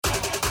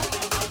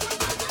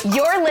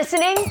You're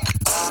listening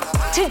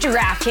to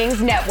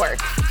DraftKings Network.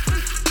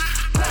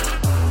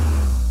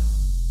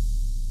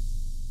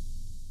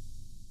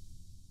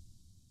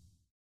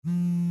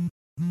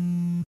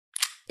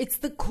 It's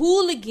the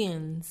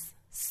Cooligans,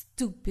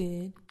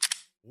 stupid.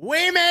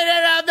 We made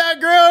it out the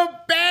group,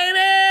 baby!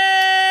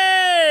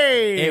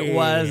 It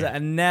was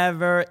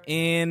never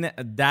in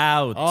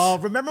doubt. Oh,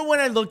 remember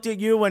when I looked at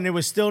you when it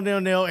was still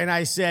 0-0 and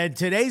I said,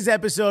 today's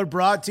episode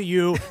brought to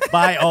you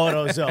by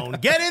AutoZone.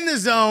 Get in the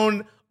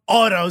zone,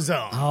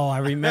 AutoZone. Oh, I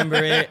remember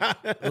it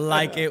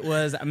like it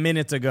was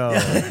minutes ago.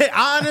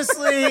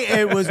 Honestly,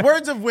 it was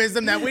words of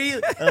wisdom that we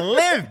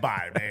live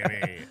by,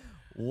 baby.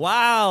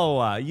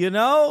 Wow. You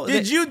know?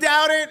 Did you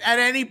doubt it at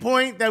any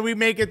point that we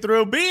make it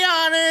through? Be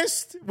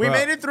honest. We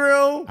made it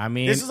through. I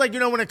mean, this is like,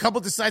 when a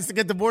couple decides to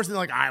get divorced and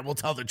they're like, all right, we'll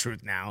tell the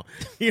truth now.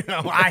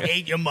 I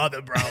hate your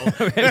mother, bro.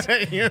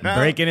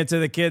 Breaking it to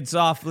the kid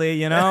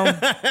softly, I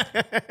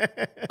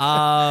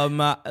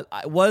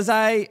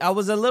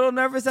was a little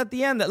nervous at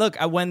the end. Look,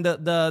 when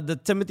the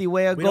Timothy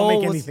Weah goal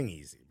don't make anything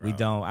easy. Bro. We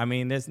don't. I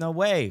mean, there's no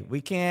way. We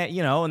can't,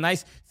 a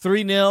nice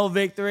 3-0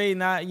 victory,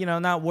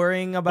 not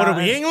worrying about What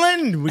are we,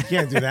 England? We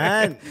can't do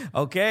that.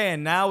 Okay,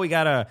 and now we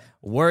got to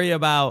worry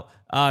about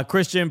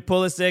Christian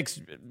Pulisic's,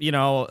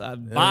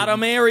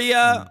 bottom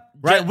area.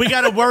 Right, we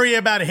got to worry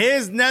about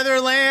his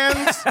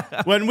Netherlands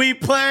when we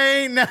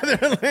play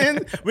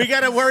Netherlands. We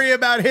got to worry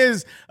about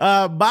his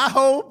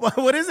Bajo.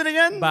 What is it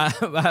again?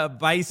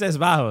 Países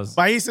Bajos.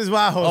 Países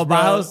Bajos. Oh,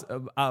 bro.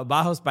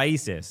 Bajos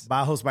Países.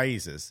 Bajos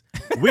Países.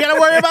 We got to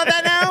worry about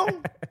that now?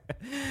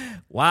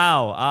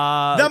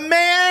 Wow. The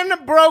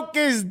man broke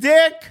his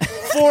dick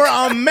for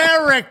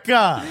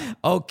America.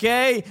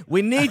 Okay,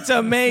 we need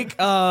to make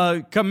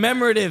a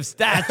commemorative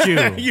statue.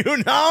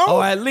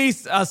 Or at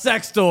least a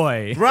sex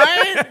toy.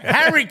 Right?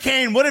 Harry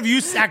Kane, what have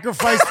you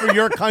sacrificed for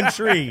your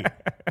country?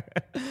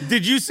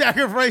 Did you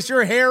sacrifice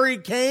your Harry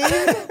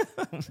Kane?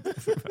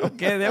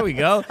 Okay, there we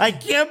go. I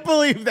can't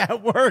believe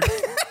that worked.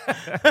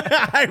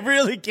 I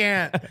really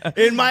can't.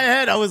 In my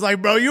head, I was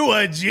like, bro, you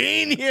a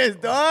genius,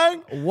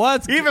 dog.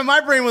 Even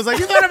my brain was like,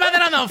 you thought about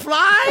that on the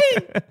fly?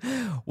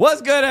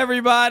 What's good,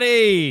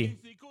 everybody?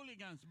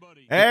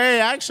 Hey,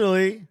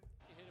 actually.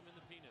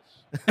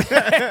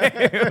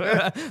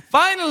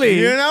 Finally.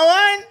 You know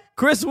what?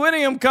 Chris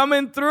Whittingham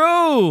coming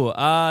through.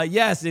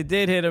 Yes, it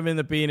did hit him in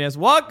the penis.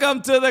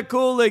 Welcome to the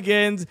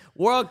Cooligans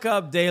World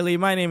Cup Daily.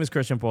 My name is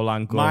Christian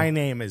Polanco. My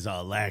name is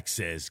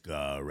Alexis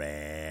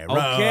Guerrero.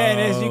 Okay,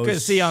 and as you can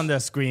see on the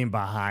screen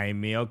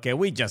behind me,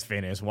 we just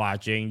finished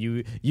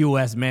watching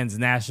U.S. men's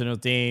national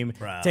team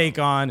take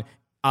on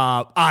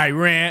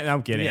Iran.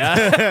 I'm kidding.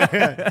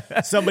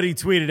 Somebody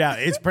tweeted out,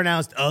 it's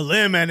pronounced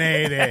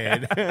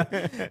eliminated.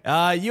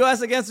 U.S.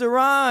 against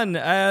Iran.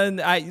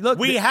 And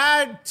we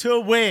had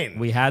to win.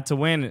 We had to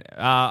win.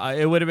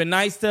 It would have been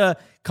nice to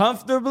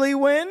comfortably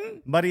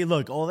win. Buddy,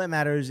 look, all that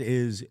matters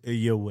is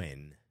you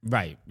win.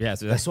 Right.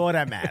 Yes. That's all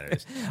that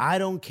matters. I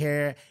don't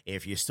care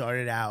if you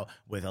started out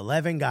with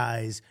 11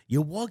 guys,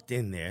 you walked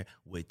in there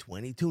with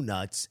 22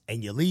 nuts,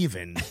 and you're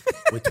leaving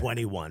with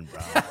 21, bro.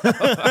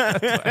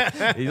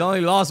 You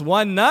only lost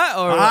one nut?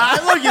 Or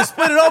look, you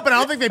split it open. I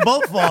don't think they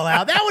both fall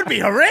out. That would be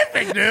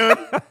horrific, dude.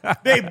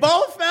 They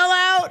both fell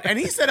out, and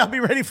he said, I'll be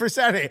ready for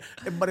Saturday.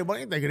 Hey, buddy, why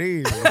don't you take it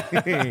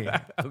easy?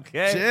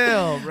 Okay.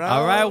 Chill, bro.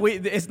 All right.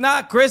 It's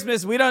not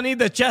Christmas. We don't need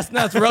the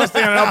chestnuts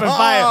roasting on an open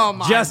fire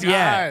just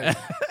yet.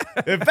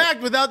 In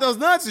fact, without those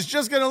nuts, it's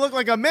just going to look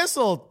like a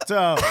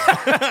mistletoe. Look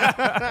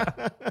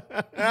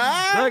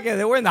at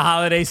it. We're in the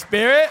holiday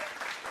spirit.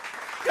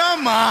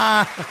 Come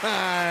on.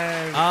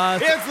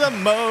 It's the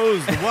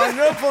most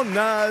wonderful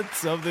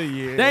nuts of the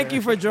year. Thank you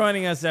for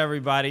joining us,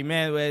 everybody.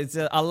 Man, it's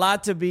a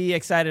lot to be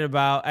excited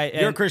about.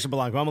 You're Christian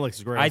Polanco. I'm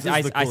Alexis Guerrero.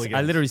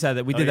 I literally said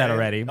that. We did that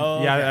already.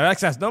 Oh, yeah, okay.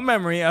 Alex has no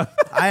memory of.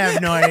 I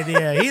have no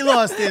idea. He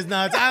lost his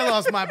nuts. I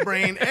lost my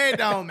brain. It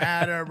don't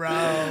matter,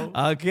 bro.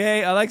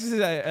 Okay,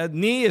 Alexis'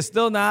 knee is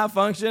still not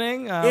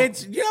functioning.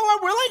 It's, you know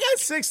what? We're like at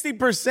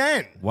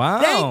 60%. Wow.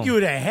 Thank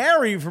you to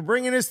Harry for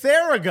bringing his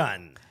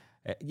Theragun.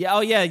 Yeah. Oh,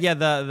 yeah. Yeah.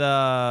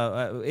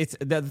 The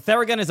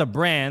Theragun is a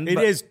brand.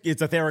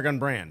 It's a Theragun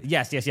brand.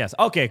 Yes.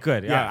 Okay.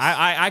 Good. Yes.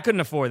 I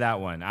couldn't afford that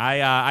one.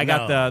 I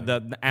got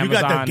the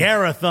Amazon. You got the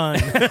Garathon.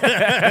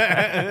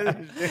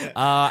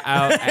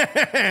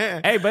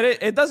 Hey, but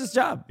it does its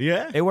job.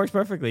 Yeah. It works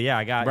perfectly. Yeah.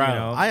 I got. Bro,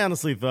 I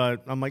honestly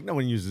thought, I'm like, no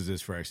one uses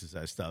this for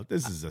exercise stuff.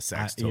 This is a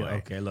sex toy. Yeah,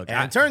 okay. Look.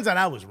 And it turns out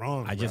I was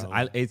wrong.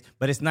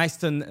 But it's nice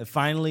to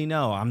finally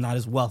know I'm not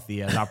as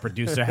wealthy as our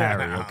producer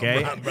Harry.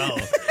 Okay, bro.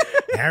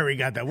 Harry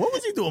got that. What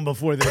was he doing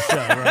before this show,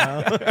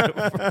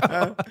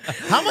 bro?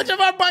 How much of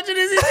our budget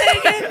is he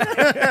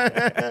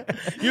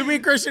taking? You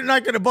mean Christian and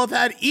I could have both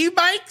had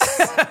e-bikes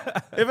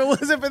if it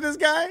wasn't for this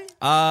guy?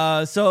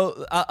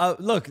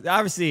 Look,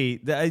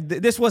 obviously,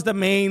 this was the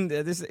main.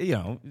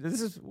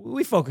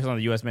 We focus on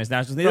the U.S. men's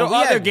national team. There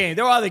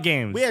were other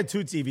games. We had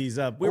two TVs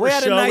up. We were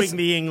showing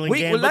the England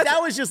game, but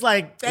that was just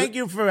like, thank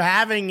you for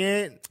having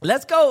it.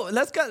 Let's go.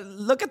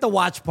 Look at the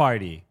watch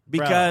party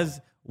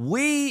because.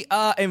 we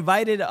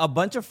invited a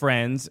bunch of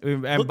friends.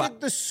 Look at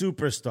the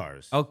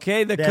superstars.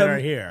 Okay, that are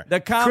here. The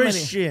comedy.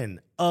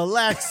 Christian,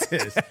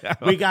 Alexis.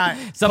 We got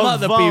some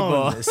other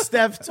people.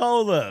 Steph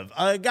Tolev,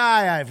 a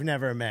guy I've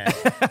never met.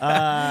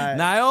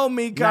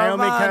 Naomi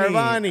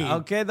Caravani.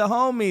 Okay, the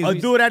homies. A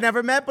dude I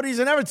never met, but he's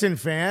an Everton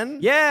fan.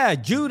 Yeah,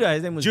 Judah.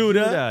 His name was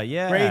Judah.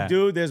 Yeah. Great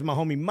dude. There's my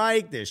homie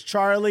Mike. There's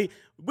Charlie.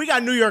 We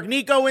got New York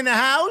Nico in the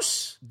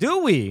house. Do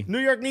we? New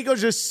York Nico's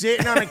just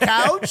sitting on a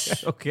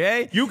couch.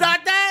 Okay. You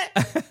got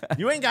that?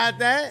 You ain't got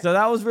that. So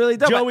that was really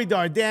dope. Joey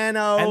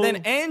Dardano. And then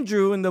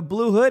Andrew in the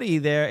blue hoodie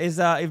there is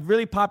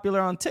really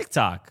popular on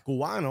TikTok.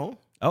 Cubano.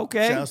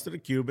 Okay. Shouts to the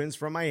Cubans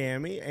from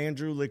Miami.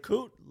 Andrew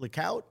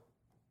Lecout.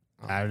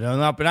 I don't know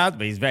how to pronounce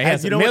it, but he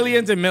has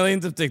millions and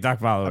millions of TikTok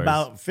followers.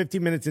 About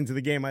 15 minutes into the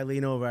game, I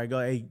lean over. I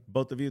go, hey,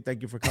 both of you,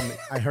 thank you for coming.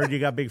 I heard you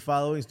got big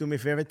followings. Do me a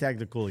favor, tag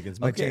the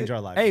Cooligans. Might change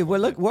our lives. Hey,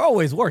 look, we're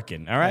always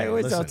working, all right? Hey,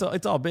 it's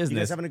all business. You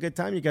guys having a good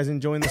time? You guys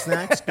enjoying the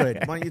snacks?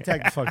 Good. Why don't you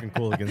tag the fucking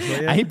Cooligans?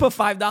 And he put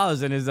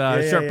 $5 in his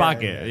shirt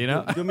pocket, you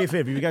know? Do me a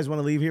favor. If you guys want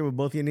to leave here with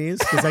both your knees,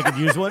 because I could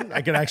use one.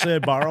 I could actually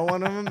borrow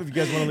one of them if you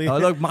guys want to leave. Oh,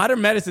 look, modern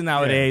medicine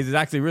nowadays is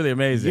actually really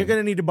amazing. You're going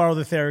to need to borrow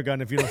the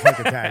Theragun if you don't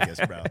fucking tag us,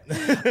 bro.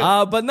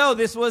 But no,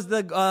 this was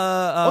the...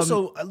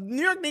 also,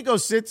 New York Nico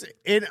sits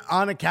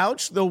on a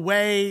couch the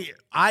way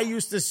I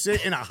used to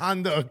sit in a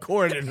Honda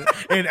Accord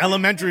in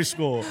elementary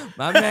school.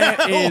 My man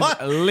is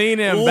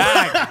leaning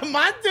back.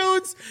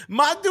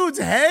 My dude's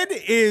head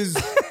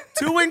is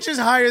 2 inches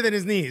higher than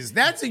his knees.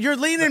 You're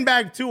leaning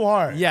back too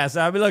hard. Yes,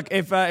 I mean, look,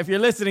 if you're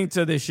listening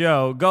to the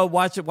show, go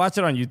watch it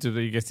on YouTube so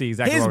you can see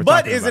exactly his what we're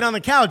butt talking isn't about. on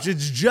the couch.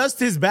 It's just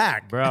his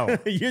back. Bro.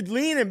 You're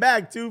leaning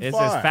back too It's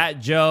far. his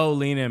Fat Joe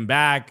leaning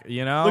back,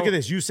 you know? Look at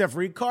this. Youssef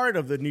Ricard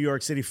of the New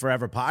York City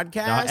Forever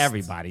podcast. No,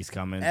 everybody's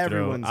coming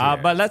Everyone's through. here.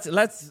 But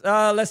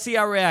let's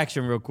see our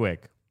reaction real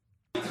quick.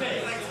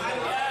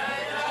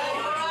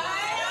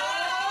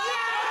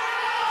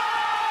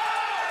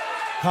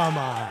 Come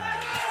on.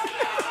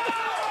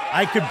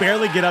 I could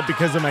barely get up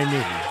because of my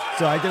knee.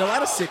 So I did a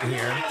lot of sitting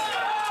here.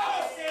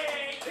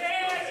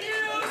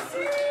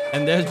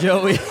 And there's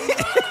Joey.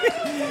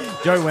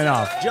 Joey went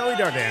off. Joey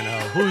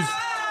Dardano, who's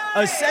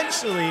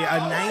essentially a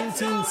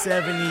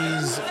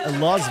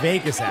 1970s Las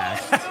Vegas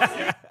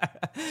act.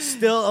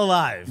 Still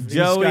alive.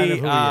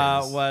 Joey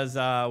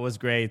was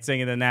great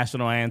singing the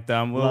national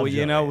anthem. Well,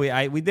 you know,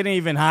 we didn't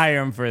even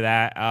hire him for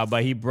that,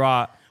 but he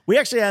brought... We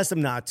actually asked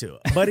him not to,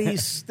 but he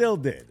still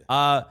did.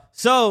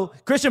 So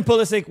Christian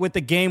Pulisic with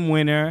the game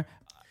winner.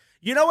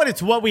 You know what?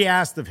 It's what we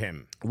asked of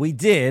him. We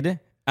did.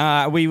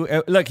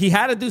 Look, he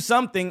had to do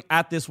something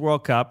at this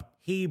World Cup.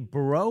 He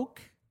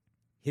broke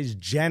his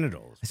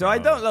genitals. So I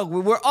don't look.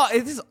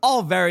 This is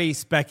all very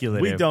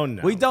speculative. We don't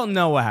know. We don't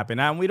know what happened,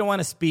 and we don't want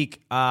to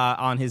speak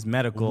on his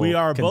medical. We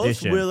are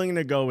condition. both willing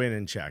to go in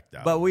and check,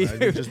 though. But we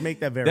just make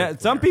that very clear.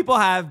 Some people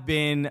have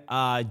been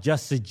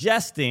just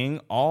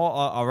suggesting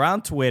all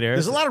around Twitter.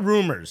 There's a lot of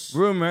rumors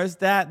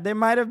that there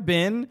might have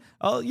been,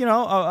 a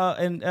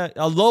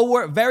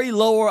very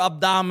lower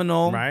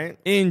abdominal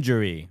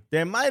injury.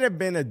 There might have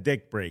been a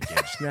dick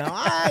breakage. Now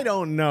I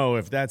don't know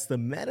if that's the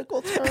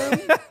medical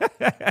term.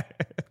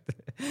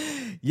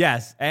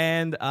 Yes,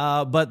 and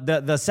but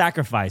the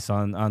sacrifice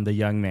on the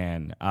young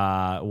man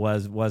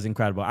was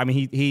incredible. I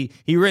mean,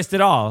 he risked it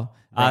all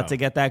to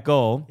get that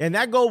goal, and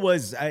that goal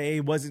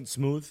it wasn't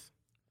smooth.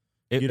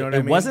 You know what I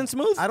mean? It wasn't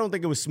smooth? I don't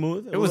think it was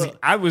smooth. It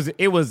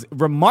was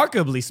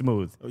remarkably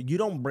smooth. You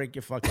don't break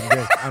your fucking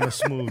dick on a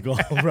smooth goal,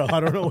 bro. I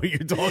don't know what you're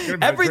talking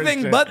about.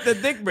 Everything Christian. but the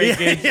dick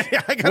breakage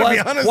I gotta be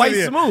honest quite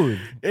with you. smooth.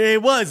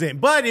 It wasn't,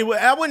 but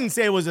I wouldn't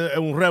say it was a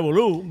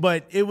revolu,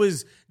 but there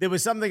was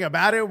something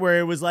about it where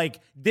it was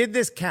like, did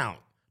this count?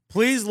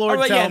 Please, Lord,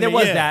 tell me. Yeah, there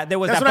was that. There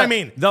was That's that. what I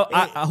mean.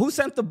 Who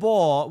sent the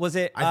ball? Was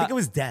it? I think it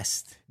was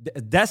Dest.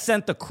 Dest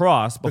sent the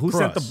cross, but who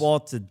sent the cross. ball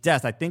to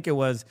Dest? I think it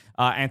was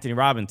Anthony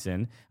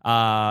Robinson.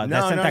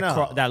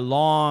 That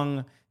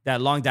long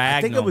diagonal.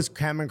 I think it was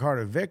Cameron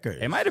Carter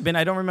Vickers. It might have been.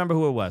 I don't remember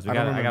who it was. I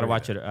got to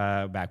watch it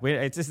back.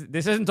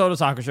 This isn't Total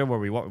Soccer Show where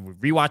we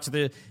rewatch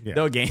the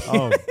game.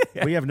 Oh,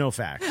 we have no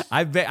facts.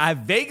 I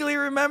vaguely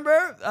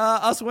remember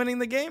us winning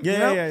the game.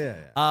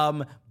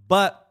 Yeah.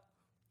 But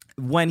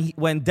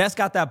when Des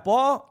got that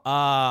ball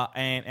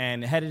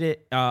and headed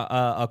it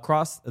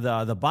across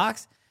the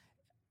box,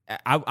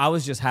 I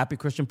was just happy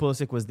Christian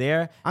Pulisic was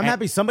there. I'm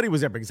happy somebody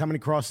was there because how many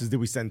crosses did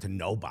we send to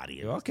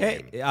nobody?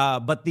 Okay,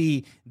 but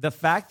the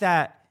fact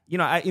that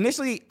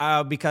initially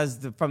because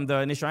from the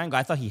initial angle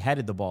I thought he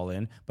headed the ball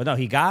in, but no,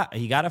 he got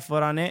a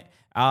foot on it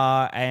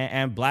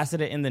and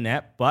blasted it in the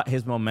net. But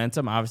his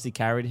momentum obviously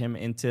carried him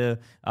into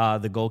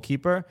the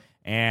goalkeeper.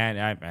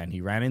 And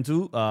he ran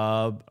into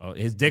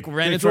his dick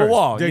ran into a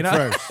wall. Dick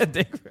first.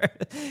 Dick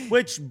first.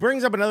 Which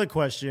brings up another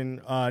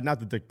question,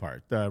 not the dick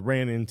part,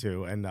 ran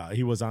into, and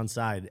he was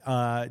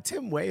onside.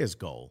 Tim Weah's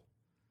goal.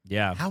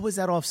 Yeah. How was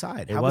that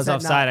offside? It was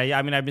offside.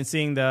 I mean, I've been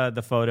seeing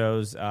the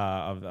photos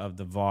of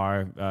the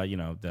VAR, what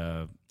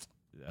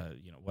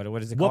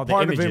is it called? What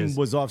part the of images. him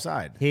was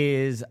offside?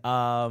 His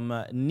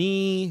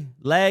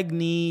leg,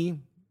 knee,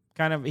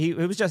 kind of, he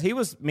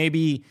was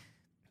maybe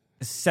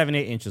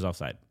 7-8 inches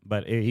offside,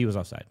 but he was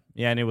offside.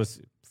 Yeah, and it was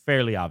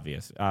fairly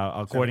obvious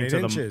according to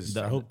inches.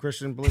 the I hope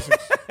Christian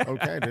Pulisic's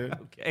okay, dude.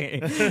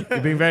 Okay,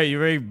 you're being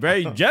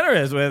very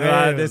generous with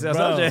this bro.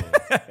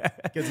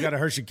 subject. Kid's got a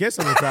Hershey kiss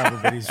on the top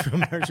of it. He's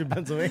from Hershey,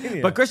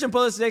 Pennsylvania. But Christian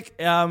Pulisic,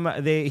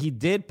 he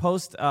did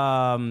post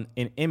an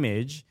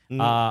image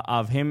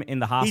of him in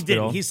the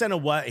hospital. He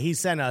did. He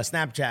sent a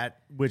Snapchat,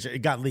 which it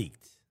got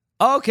leaked.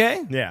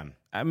 Okay, Yeah.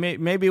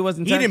 Maybe it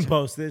wasn't. He didn't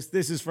post this.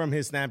 This is from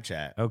his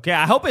Snapchat. Okay,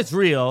 I hope it's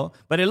real,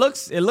 but it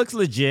looks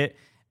legit.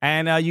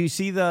 And you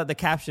see the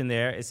caption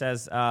there. It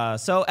says,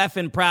 "So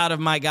effing proud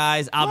of my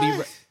guys.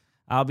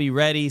 I'll be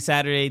ready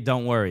Saturday.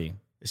 Don't worry."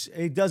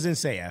 It doesn't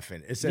say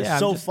effing. It says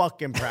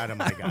fucking proud of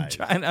my guys.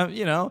 I'm trying to,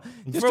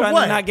 For trying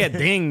what? to not get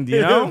dinged.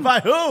 You know,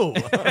 By who?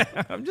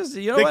 I'm just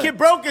The kid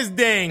broke his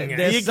ding.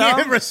 You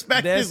can't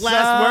respect his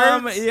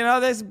last words. You know,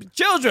 there's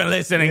children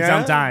listening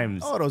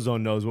sometimes.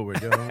 AutoZone knows what we're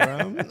doing,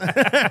 bro.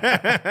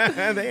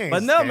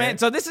 But no, man.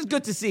 So this is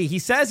good to see. He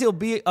says he'll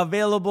be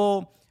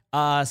available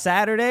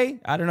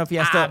Saturday. I don't know if he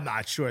has to. I'm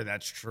not sure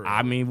that's true.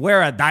 I mean,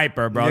 wear a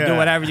diaper, bro. Yeah. Do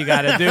whatever you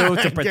got to do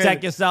to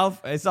protect yourself.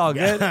 It's all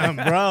good.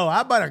 Bro,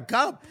 how about a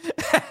cup?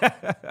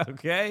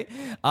 Okay.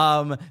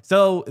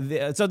 So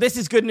this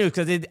is good news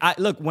because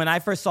look, when I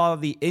first saw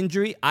the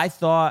injury, I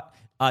thought,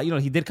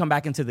 he did come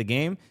back into the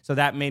game. So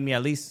that made me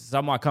at least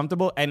somewhat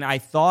comfortable. And I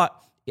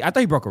thought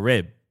he broke a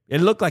rib. It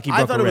looked like he broke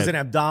a rib. I thought it was an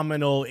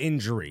abdominal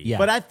injury. Yeah.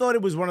 But I thought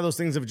it was one of those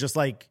things of just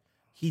like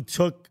he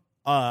took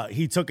a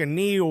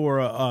knee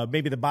or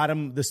maybe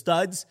the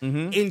studs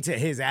into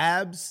his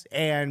abs,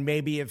 and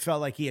maybe it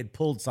felt like he had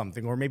pulled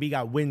something, or maybe he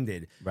got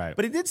winded. Right.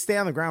 But he did stay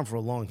on the ground for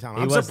a long time.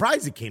 I'm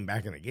surprised he came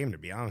back in the game, to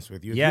be honest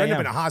with you. If you end up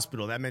in a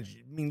hospital, that means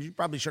you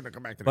probably shouldn't have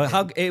come back to the game.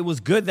 But it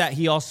was good that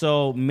he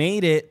also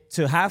made it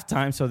to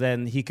halftime, so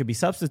then he could be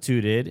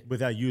substituted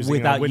without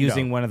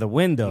using one of the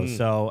windows.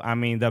 So I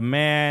mean, the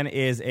man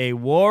is a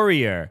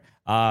warrior.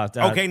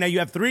 Okay, now you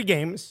have 3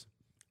 games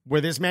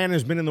where this man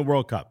has been in the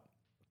World Cup.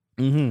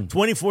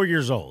 24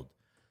 years old.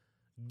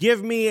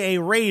 Give me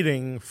a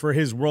rating for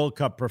his World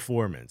Cup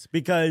performance,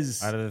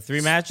 because out of the 3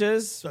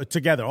 matches all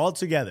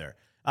together,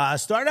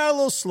 started out a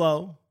little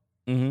slow.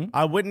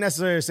 I wouldn't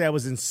necessarily say I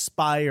was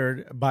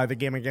inspired by the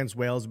game against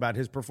Wales about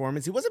his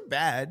performance. He wasn't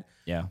bad.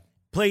 Yeah.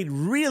 Played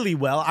really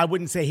well. I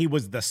wouldn't say he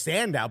was the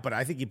standout, but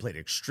I think he played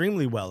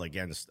extremely well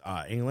against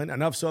England.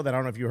 Enough so that I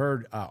don't know if you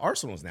heard,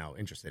 Arsenal's now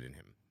interested in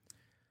him.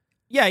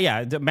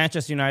 Yeah. The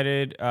Manchester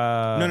United.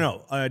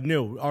 No.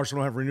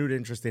 Arsenal have renewed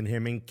interest in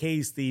him in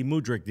case the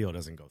Mudryk deal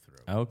doesn't go through.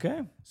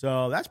 Okay.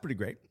 So that's pretty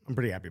great. I'm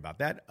pretty happy about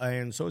that.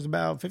 And so is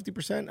about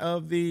 50%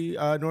 of the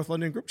North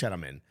London group chat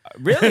I'm in.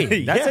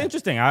 Really? That's Yeah.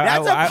 interesting.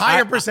 That's a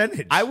higher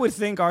percentage. I would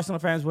think Arsenal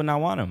fans would not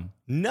want him.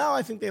 No,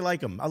 I think they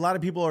like him. A lot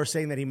of people are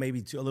saying that he may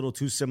be a little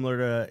too similar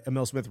to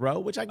Emil Smith-Rowe,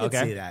 which I can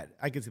see that.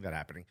 I can see that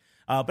happening.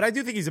 But I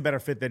do think he's a better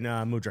fit than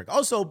Mudryk.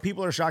 Also,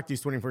 people are shocked he's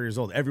 24 years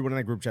old. Everyone in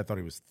that group chat thought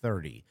he was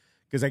 30.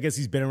 Because I guess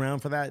he's been around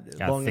for that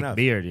long enough.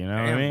 Beard, you know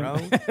what I mean? Bro.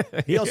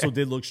 He also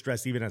did look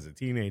stressed even as a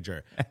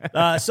teenager.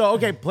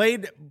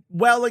 Played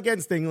well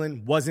against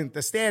England. Wasn't the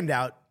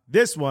standout.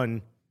 This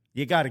one,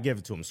 you got to give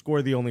it to him.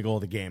 Scored the only goal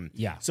of the game.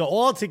 Yeah. So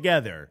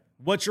altogether,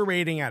 what's your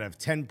rating out of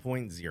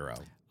 10.0?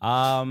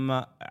 I'm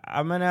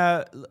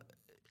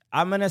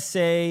gonna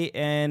say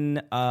in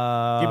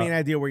give me an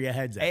idea where your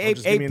head's at.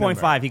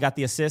 8.5. He got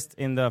the assist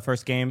in the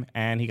first game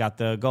and he got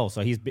the goal.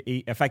 So he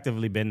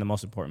effectively been the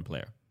most important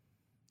player.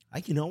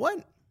 You know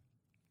what?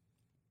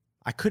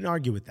 I couldn't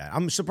argue with that.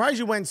 I'm surprised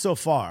you went so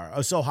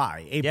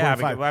high, 8.5. Yeah,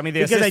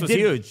 the assist was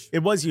huge. It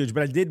was huge,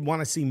 but I did want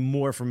to see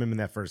more from him in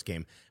that first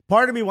game.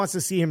 Part of me wants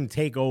to see him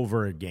take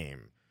over a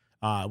game,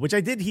 which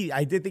I did.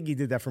 I did think he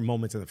did that for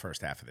moments in the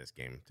first half of this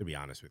game, to be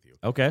honest with you.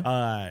 Okay.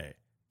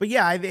 But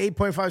yeah, the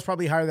 8.5 is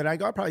probably higher than I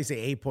go. I'd probably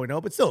say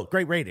 8.0, but still,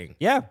 great rating.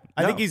 Yeah.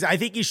 I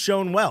think he's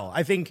shown well.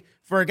 I think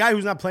for a guy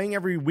who's not playing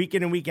every week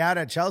in and week out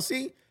at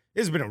Chelsea,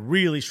 this has been a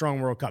really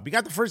strong World Cup. He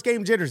got the first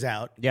game jitters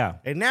out. Yeah.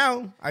 And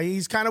now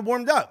he's kind of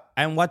warmed up.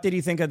 And what did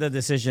you think of the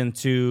decision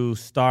to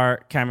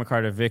start Cameron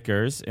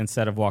Carter-Vickers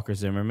instead of Walker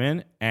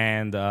Zimmerman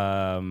and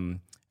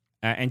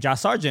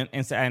Josh Sargent?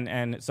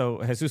 And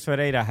so Jesus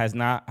Ferreira has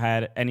not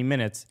had any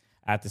minutes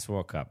at this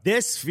World Cup.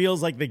 This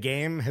feels like the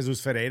game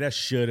Jesus Ferreira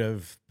should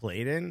have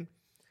played in.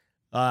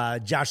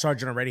 Josh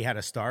Sargent already had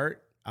a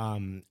start.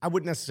 I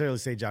wouldn't necessarily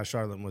say Josh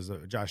Sargent was the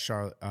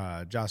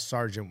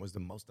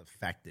most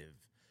effective.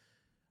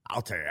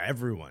 I'll tell you,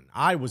 everyone.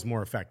 I was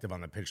more effective on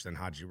the pitch than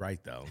Haji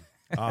Wright, though.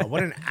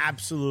 What an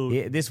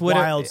absolute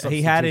wild substitution.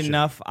 He had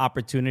enough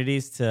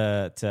opportunities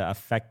to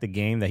affect the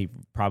game that he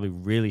probably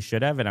really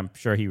should have, and I'm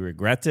sure he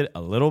regrets it a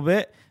little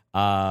bit.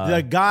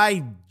 The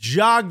guy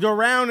jogged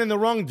around in the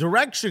wrong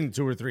direction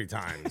 2 or 3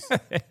 times.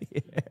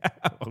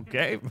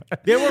 Okay.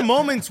 There were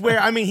moments where,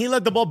 I mean, he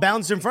let the ball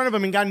bounce in front of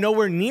him and got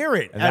nowhere near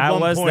it at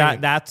one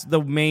point. That's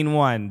the main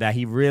one that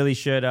he really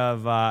should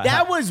have.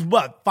 That was,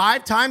 what,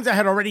 5 times I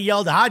had already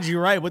yelled, Haji,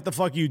 right? What the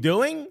fuck you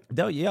doing?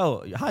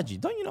 Yo, Haji,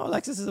 don't you know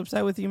Alexis is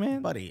upset with you,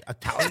 man? Buddy,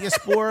 Italia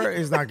Spore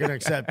is not going to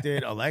accept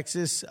it.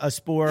 Alexis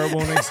Spore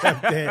won't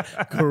accept it.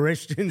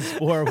 Christian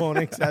Spore won't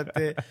accept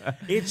it.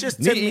 It's just...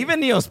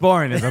 Even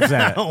Neosporin is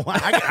upset.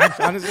 I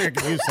honestly, I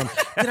could use some.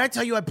 Did I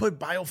tell you I put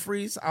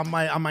BioFreeze on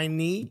my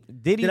knee?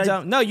 Did he?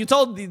 No, you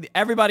told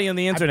everybody on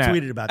the internet. I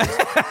tweeted about this.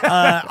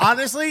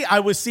 Honestly, I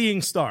was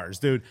seeing stars,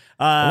 dude.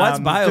 What's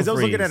BioFreeze? Because I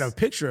was looking at a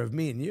picture of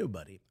me and you,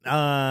 buddy.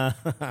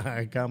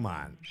 Come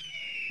on.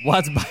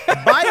 What's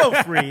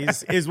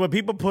BioFreeze is what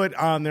people put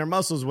on their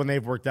muscles when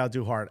they've worked out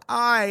too hard.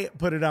 I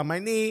put it on my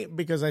knee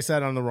because I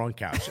sat on the wrong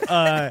couch.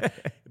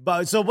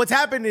 But so what's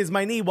happened is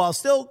my knee, while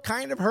still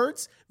kind of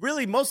hurts,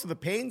 really most of the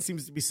pain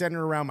seems to be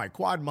centered around my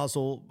quad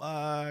muscle,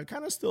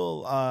 kind of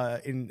still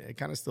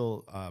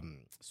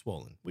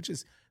swollen, which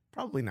is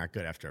probably not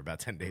good after about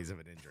 10 days of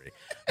an injury.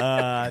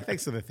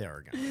 Thanks to the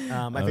Theragun.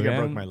 I think I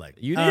broke my leg.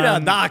 You need a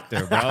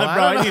doctor, bro.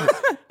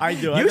 I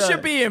do. You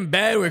should be in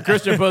bed with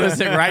Christian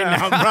Pulisic right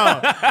now,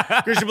 bro.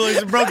 Christian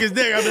Pulisic broke his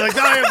dick. I'd be like,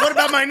 oh, what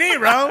about my knee,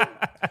 bro?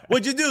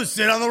 What'd you do?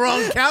 Sit on the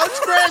wrong couch,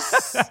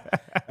 Chris?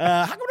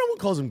 How come no one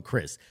calls him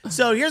Chris?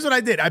 So here's what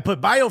I did. I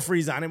put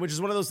BioFreeze on it, which is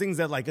one of those things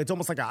that like it's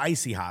almost like an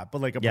icy hot, but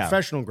like a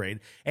professional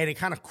grade, and it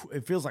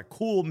feels like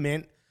cool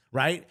mint.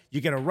 Right?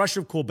 You get a rush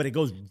of cool, but it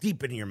goes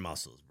deep into your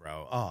muscles,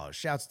 bro. Oh,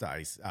 shouts to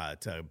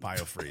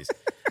BioFreeze.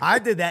 I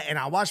did that, and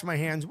I washed my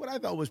hands, what I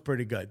thought was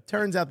pretty good.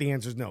 Turns out the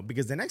answer is no,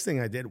 because the next thing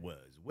I did was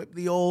whip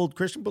the old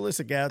Christian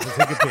Pulisic out to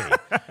take a pity.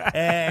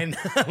 And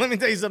let me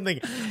tell you something.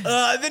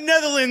 The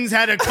Netherlands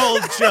had a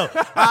cold show.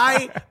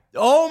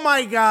 Oh,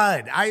 my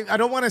God. I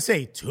don't want to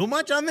say too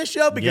much on this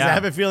show because I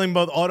have a feeling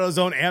both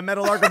AutoZone and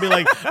Metal Arc will be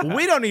like,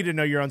 we don't need to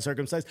know you're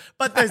uncircumcised.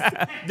 But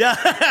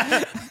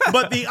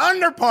but the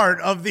under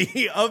part of the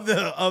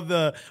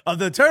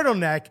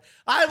turtleneck,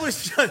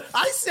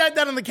 I sat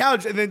down on the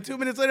couch and then 2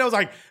 minutes later I was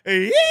like,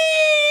 yee!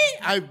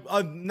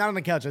 Not on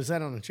the couch. I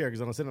sat on a chair because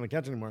I don't sit on the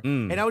couch anymore.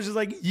 And I was just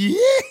like, yeah.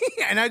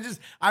 And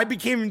I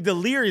became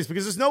delirious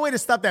because there's no way to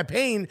stop that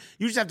pain.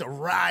 You just have to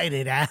ride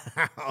it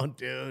out,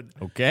 dude.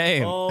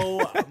 Okay. Oh,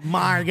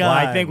 my God. Well,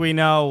 I think we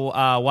know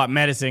what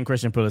medicine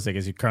Christian Pulisic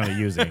is currently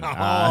using.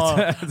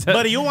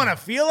 Buddy, you want to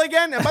feel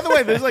again? And by the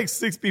way, there's like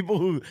 6 people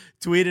who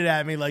tweeted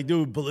at me like,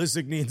 dude,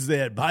 Pulisic needs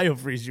that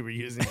BioFreeze you were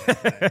using.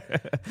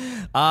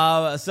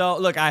 So,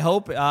 look, I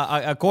hope,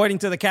 according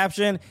to the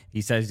caption,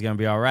 he says he's going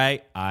to be all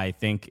right. I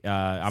think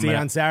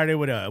on Saturday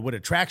with a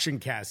traction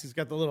cast. He's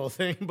got the little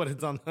thing, but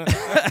it's on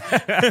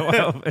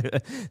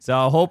the...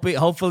 So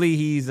hopefully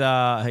he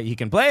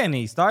can play and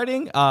he's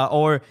starting.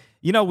 Or,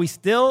 we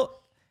still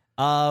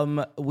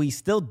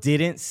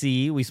didn't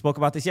see, we spoke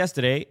about this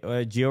yesterday,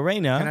 Gio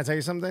Reyna. Can I tell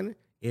you something?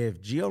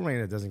 If Gio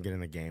Reyna doesn't get in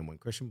the game when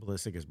Christian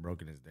Pulisic has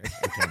broken his dick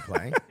and can't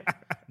play,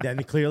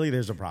 then clearly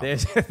there's a problem.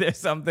 There's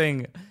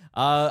something.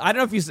 I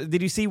don't know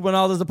did you see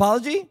Ronaldo's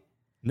apology?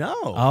 No.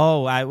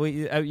 Oh,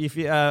 Harry, if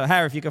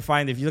you can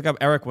find it, if you look up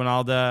Eric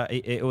Ronaldo,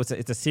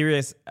 it's a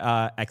serious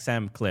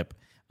XM clip.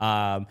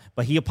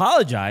 But he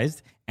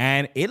apologized,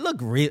 and it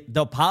looked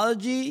the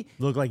apology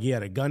looked like he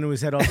had a gun to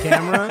his head off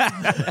camera.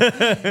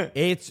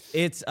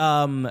 It's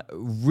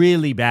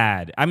really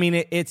bad. I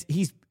mean,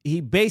 he's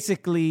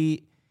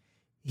basically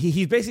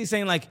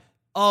saying like,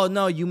 oh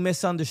no, you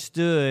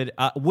misunderstood.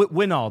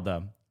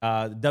 Winalda,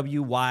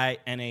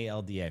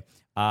 Wynalda.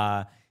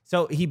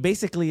 So he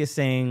basically is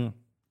saying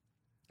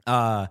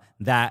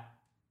that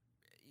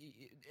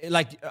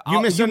like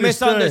you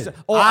misunderstood.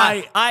 Oh,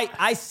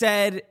 I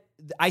said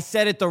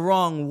it the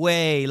wrong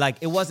way. Like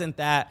it wasn't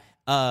that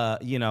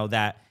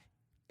that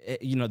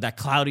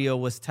Claudio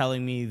was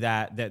telling me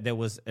that there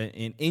was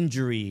an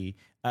injury.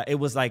 It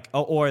was like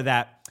or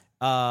that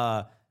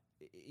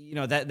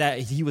that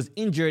he was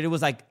injured. It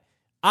was like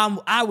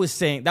I was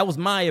saying that was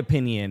my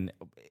opinion.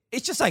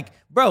 It's just like,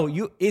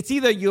 bro, it's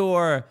either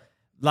you're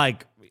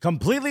like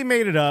completely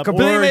made it up, it's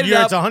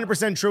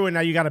 100% true, and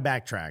now you got to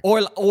backtrack,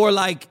 or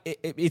like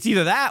it's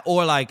either that,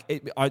 or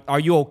like are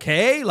you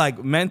okay,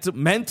 like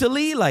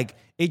mentally, like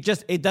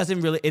it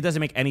doesn't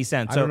make any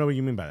sense. I don't know what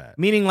you mean by that.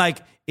 Meaning like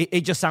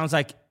it just sounds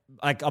like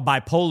a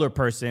bipolar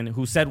person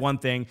who said one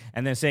thing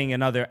and then saying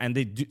another, and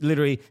they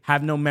literally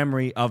have no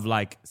memory of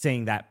like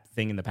saying that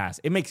thing in the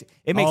past. It makes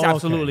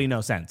absolutely no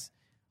sense.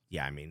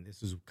 Yeah, I mean,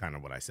 this is kind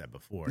of what I said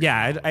before.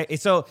 Yeah,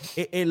 so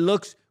it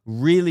looks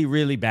really,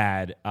 really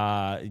bad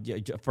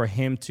for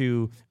him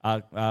to.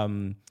 Look,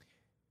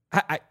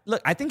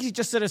 I think he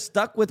just sort of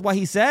stuck with what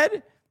he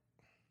said.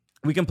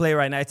 We can play it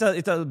right now.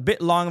 It's a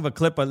bit long of a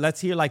clip, but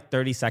let's hear like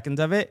 30 seconds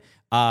of it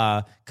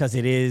because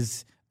it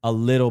is a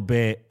little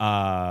bit.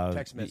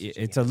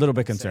 It's a little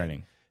bit concerning.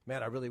 Saying,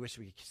 man, I really wish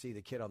we could see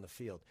the kid on the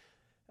field.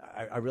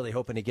 I really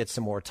hoping he gets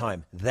some more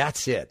time.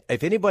 That's it.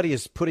 If anybody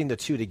is putting the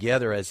two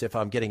together as if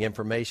I'm getting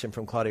information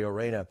from Claudio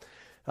Reyna,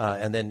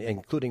 and then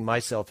including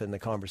myself in the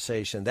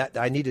conversation. That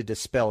I needed to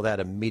spell that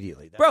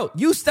immediately. Bro,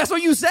 that's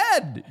what you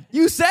said.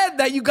 You said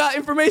that you got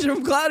information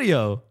from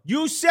Claudio.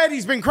 You said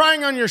he's been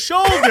crying on your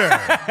shoulder.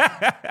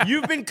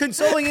 You've been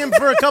consoling him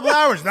for a couple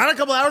hours. Not a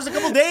couple hours, a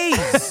couple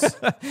days.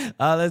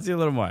 Let's see a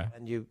little more.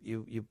 And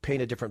you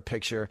paint a different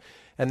picture.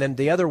 And then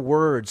the other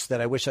words that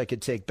I wish I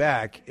could take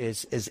back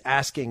is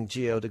asking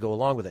Gio to go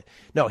along with it.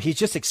 No, he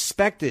just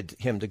expected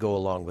him to go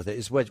along with it,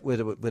 is what would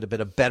have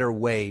been a better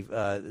way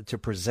to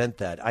present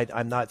that.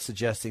 I'm not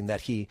suggesting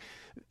that he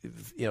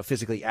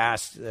physically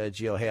asked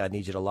Gio, hey, I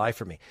need you to lie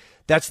for me.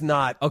 That's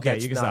not okay.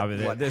 That's you can not stop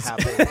it. what This.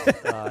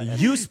 happened.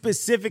 You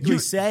specifically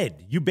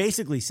said, you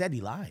basically said he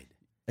lied.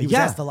 He was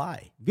asked to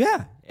lie.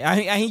 Yeah,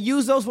 he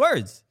used those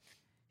words.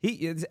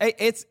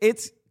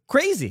 It's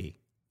crazy.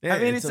 Yeah, I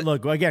mean,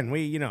 look again.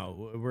 We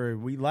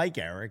like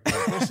Eric,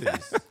 but this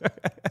is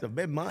it's a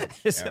bit much.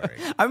 Eric.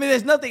 I mean,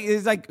 there's nothing.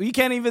 It's like you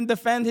can't even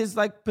defend his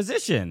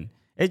position.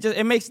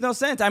 It makes no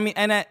sense. I mean,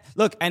 and now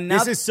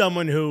this is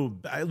someone who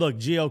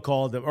Gio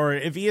called him, or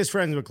if he is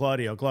friends with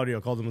Claudio called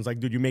him and was like,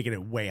 "Dude, you're making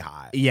it way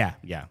high." Yeah.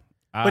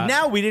 But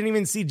now we didn't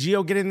even see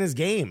Gio get in this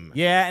game.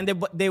 Yeah,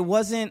 and there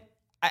wasn't.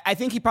 I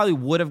think he probably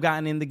would have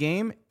gotten in the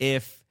game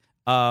if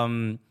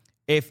US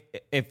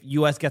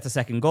gets a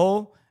second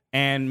goal.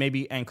 And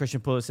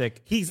Christian Pulisic.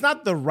 He's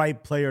not the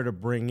right player to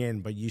bring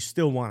in, but you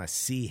still want to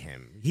see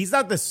him. He's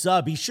not the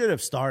sub. He should have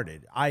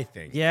started, I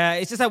think. Yeah,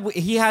 it's just that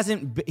he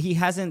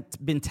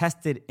hasn't been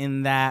tested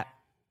in that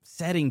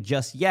setting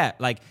just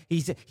yet. Like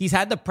he's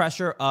had the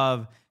pressure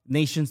of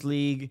Nations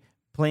League,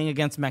 playing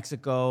against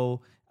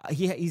Mexico.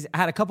 He's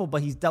had a couple,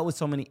 but he's dealt with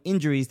so many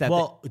injuries that.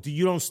 Well,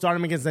 you don't start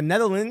him against the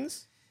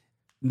Netherlands?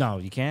 No,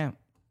 you can't.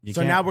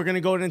 Now we're going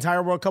to go an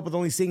entire World Cup with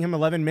only seeing him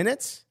 11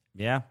 minutes?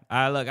 Yeah,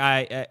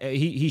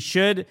 he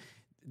should,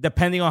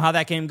 depending on how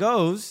that game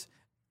goes,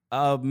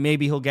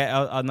 maybe he'll get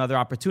another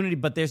opportunity.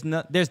 But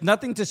there's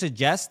nothing to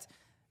suggest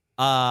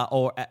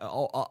or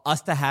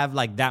us to have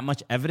that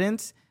much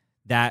evidence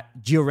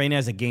that Gio Reyna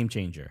is a game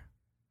changer,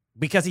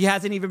 because he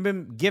hasn't even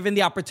been given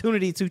the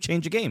opportunity to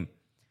change a game.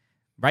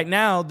 Right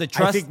now, the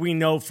trust. I think we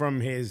know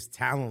from his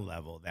talent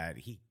level that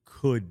he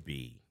could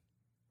be.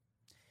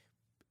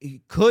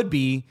 He could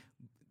be,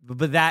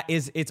 but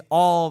it's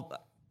all.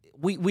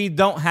 We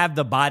don't have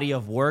the body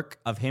of work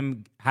of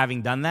him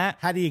having done that.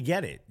 How do you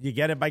get it? You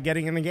get it by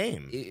getting in the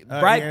game.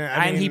 Right.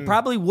 And he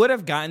probably would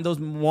have gotten those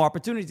more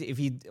opportunities if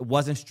he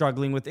wasn't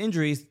struggling with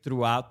injuries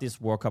throughout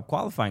this World Cup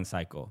qualifying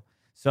cycle.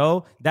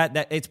 So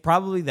that it's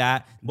probably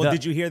that. Well,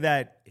 did you hear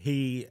that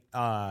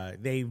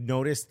they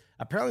noticed,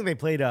 apparently they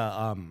played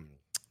a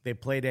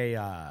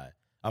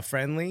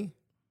friendly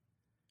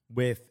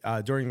with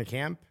during the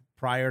camp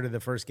prior to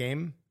the first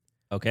game.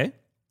 Okay.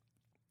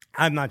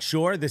 I'm not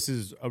sure. This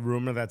is a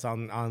rumor that's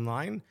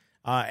online.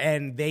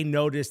 And they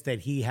noticed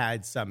that he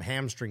had some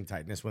hamstring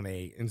tightness when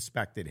they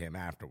inspected him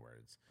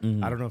afterwards.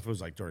 Mm-hmm. I don't know if it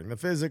was during the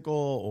physical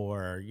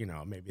or,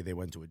 maybe they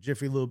went to a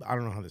Jiffy Lube. I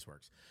don't know how this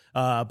works.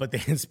 But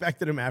they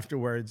inspected him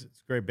afterwards. It's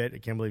a great bit. I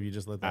can't believe you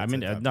just let that. I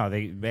mean, no,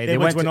 they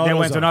went to an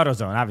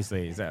AutoZone,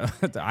 obviously. So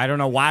I don't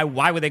know why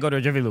would they go to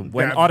a Jiffy Lube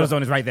when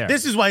AutoZone is right there?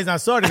 This is why he's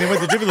not starting. They went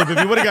to Jiffy Lube. If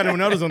he would have gone to an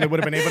AutoZone, they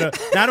would have been able to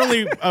not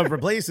only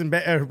replace and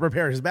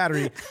repair his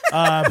battery,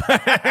 but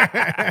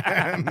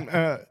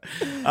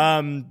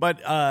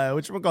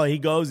whatchamacallit, he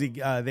goes,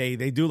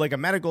 they do a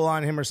medical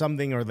on him or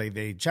something, or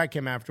they check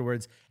him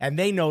afterwards, and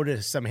they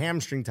notice some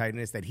hamstring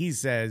tightness that he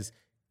says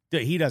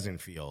that he doesn't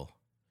feel.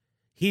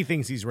 He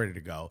thinks he's ready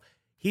to go.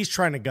 He's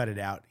trying to gut it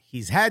out.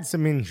 He's had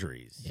some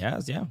injuries.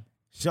 Yes, yeah.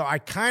 So I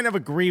kind of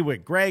agree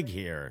with Greg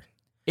here.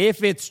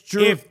 If it's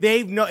true. If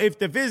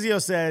the physio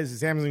says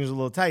his hamstring is a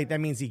little tight, that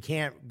means he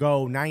can't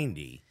go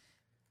 90.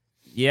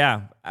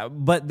 Yeah,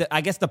 but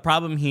I guess the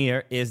problem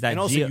here is that... And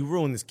also, you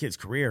ruin this kid's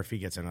career if he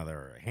gets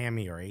another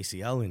hammy or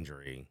ACL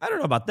injury. I don't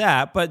know about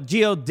that, but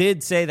Gio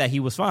did say that he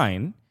was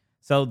fine.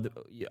 So,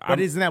 but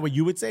isn't that what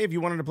you would say if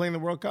you wanted to play in the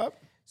World Cup?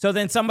 So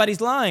then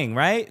somebody's lying,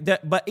 right?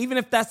 But even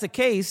if that's the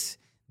case,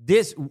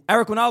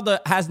 Eric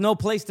Ronaldo has no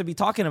place to be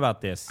talking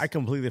about this. I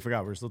completely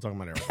forgot we're still talking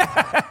about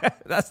Eric.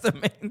 That's the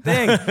main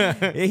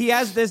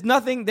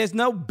thing. There's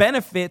no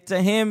benefit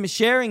to him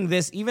sharing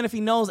this, even if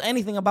he knows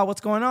anything about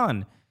what's going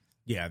on.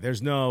 Yeah,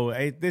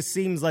 this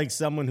seems like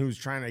someone who's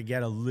trying to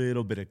get a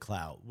little bit of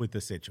clout with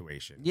the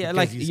situation. Yeah,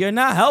 you're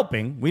not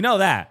helping. We know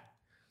that.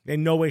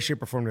 In no way,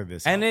 shape, or form did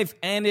this. And help.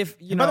 if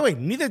by the way,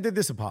 neither did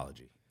this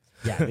apology.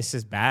 Yeah, this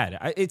is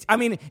bad.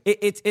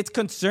 It's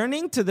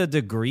concerning to the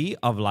degree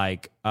of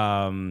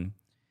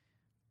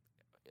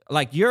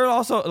you're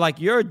also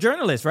you're a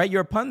journalist, right?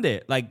 You're a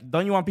pundit.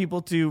 Don't you want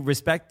people to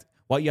respect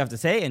what you have to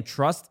say and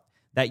trust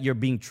that you're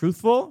being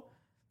truthful?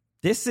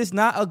 This is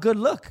not a good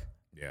look.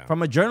 Yeah.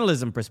 From a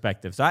journalism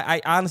perspective. So I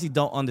honestly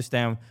don't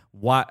understand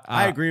what...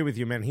 I agree with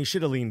you, man. He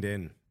should have leaned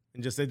in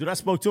and just said, dude, I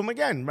spoke to him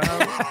again, bro.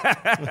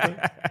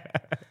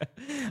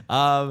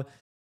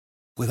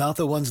 Without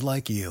the ones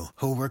like you,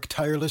 who work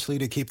tirelessly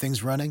to keep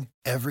things running,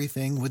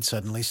 everything would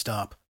suddenly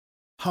stop.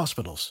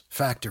 Hospitals,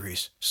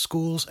 factories,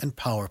 schools, and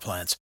power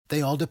plants,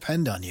 they all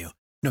depend on you.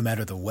 No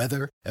matter the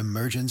weather,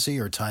 emergency,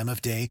 or time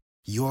of day,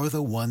 you're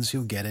the ones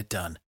who get it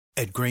done.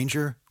 At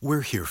Grainger,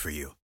 we're here for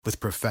you with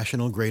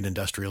professional-grade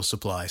industrial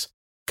supplies.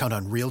 Count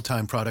on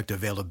real-time product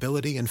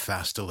availability and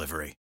fast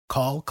delivery.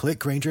 Call, click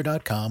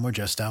Grainger.com, or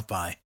just stop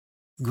by.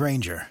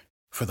 Grainger,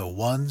 for the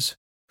ones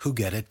who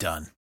get it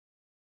done.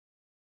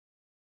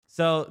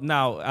 So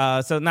now,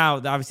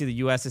 obviously the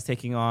U.S. is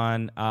taking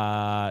on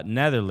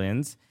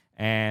Netherlands,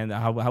 and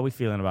how we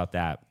feeling about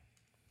that?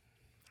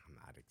 I'm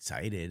not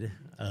excited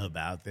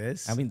about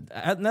this. I mean,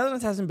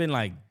 Netherlands hasn't been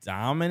like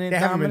dominant. They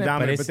haven't been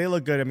dominant, but they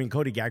look good. I mean,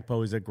 Cody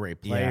Gakpo is a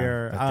great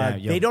player.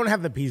 They don't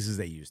have the pieces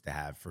they used to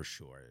have for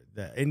sure.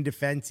 In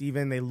defense,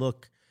 even they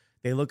look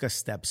a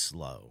step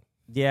slow.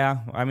 Yeah,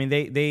 I mean,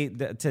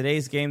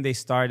 today's game they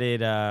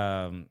started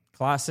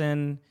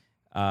Klaassen.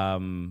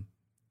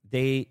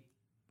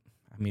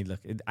 Look,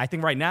 I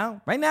think right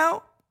now,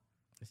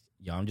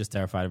 I'm just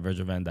terrified of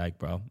Virgil van Dijk,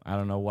 bro. I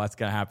don't know what's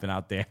gonna happen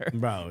out there,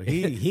 bro.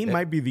 He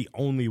might be the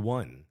only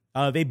one.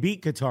 They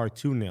beat Qatar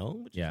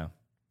 2-0, which is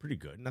pretty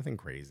good. Nothing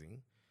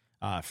crazy.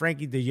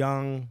 Frankie de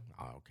Jong.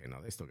 Oh, okay,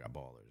 no, they still got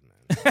ballers, man.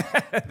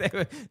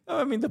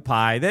 The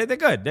pie. They're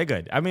good. They're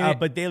good. I mean,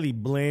 but Daley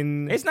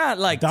Blind. It's not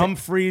like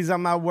Dumfries.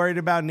 I'm not worried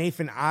about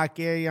Nathan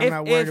Ake. I'm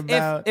not worried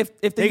about.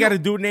 If they got a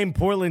dude named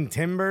Portland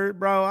Timber,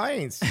 bro, I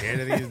ain't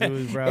scared of these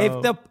dudes,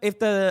 bro.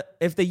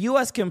 If the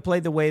U.S. can play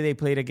the way they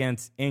played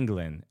against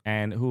England,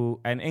 and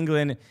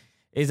England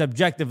is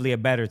objectively a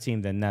better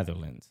team than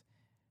Netherlands,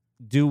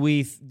 do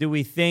we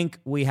think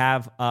we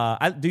have?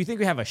 Do you think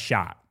we have a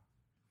shot?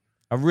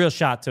 A real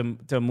shot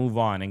to move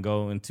on and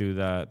go into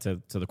the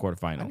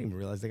quarterfinal. I didn't even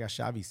realize they got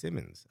Xavi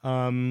Simons.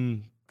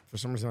 For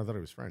some reason, I thought he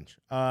was French.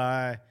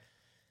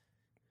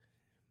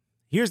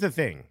 Here's the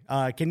thing.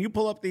 Can you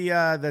pull up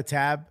the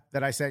tab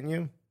that I sent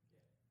you?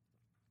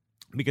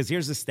 Because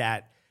here's the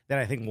stat that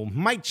I think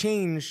might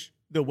change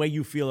the way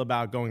you feel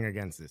about going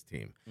against this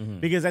team. Mm-hmm.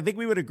 Because I think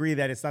we would agree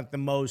that it's not the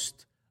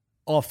most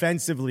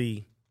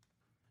offensively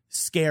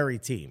scary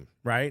team,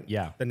 right?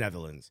 Yeah. The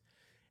Netherlands.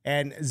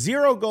 And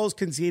 0 goals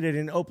conceded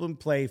in open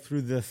play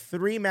through the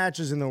 3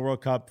 matches in the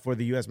World Cup for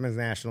the U.S. men's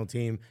national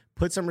team.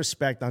 Put some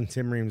respect on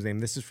Tim Ream's name.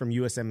 This is from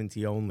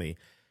USMNT only.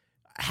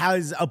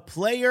 Has a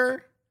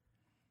player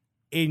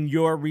in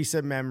your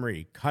recent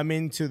memory come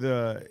into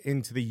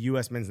the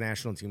U.S. men's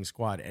national team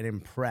squad and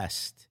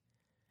impressed,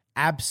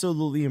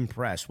 absolutely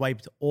impressed,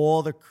 wiped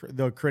all the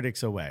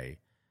critics away,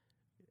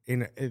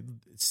 in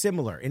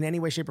any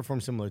way, shape, or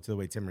form similar to the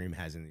way Tim Ream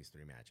has in these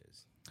 3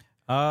 matches?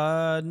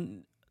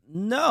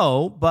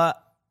 No,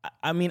 but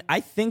I mean, I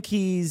think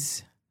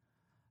the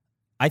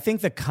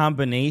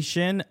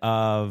combination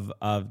of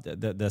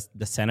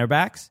the center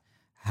backs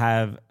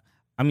have.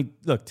 I mean,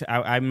 look,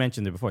 I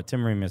mentioned it before.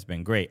 Tim Ream has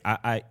been great.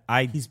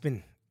 He's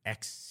been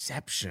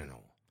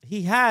exceptional.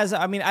 He has.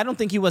 I mean, I don't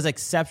think he was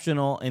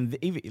exceptional.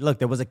 Look,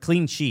 there was a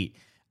clean sheet.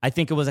 I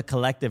think it was a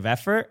collective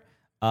effort.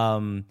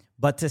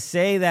 But to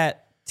say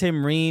that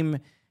Tim Ream.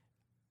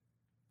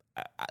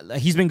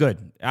 He's been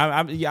good.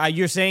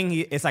 You're saying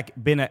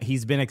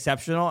he's been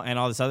exceptional and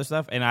all this other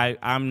stuff, and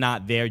I'm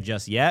not there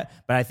just yet,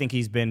 but I think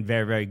he's been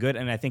very, very good,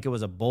 and I think it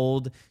was a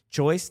bold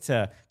choice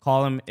to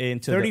call him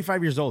into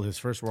 35 years old, his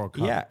first World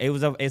Cup. Yeah,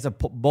 it's a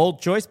bold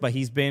choice, but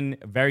he's been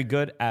very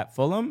good at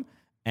Fulham,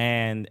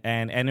 and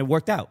it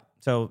worked out.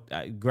 So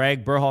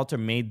Greg Berhalter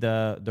made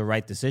the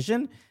right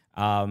decision,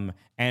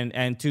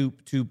 and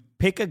to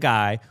pick a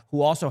guy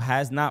who also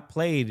has not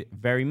played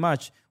very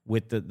much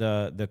with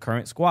the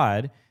current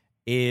squad.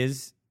 I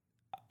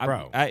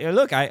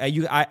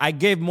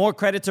gave more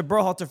credit to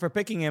Berhalter for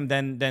picking him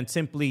than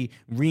simply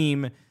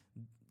Ream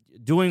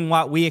doing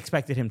what we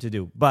expected him to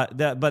do.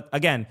 But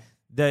again,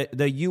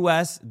 the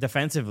U.S.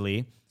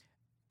 defensively,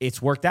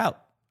 it's worked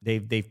out.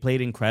 They've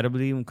played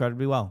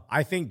incredibly well.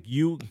 I think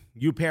you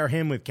pair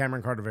him with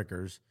Cameron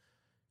Carter-Vickers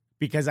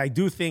because I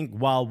do think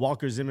while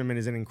Walker Zimmerman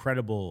is an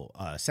incredible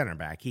center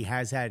back, he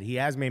has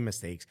made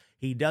mistakes.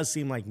 He does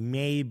seem like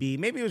maybe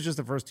it was just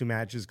the first 2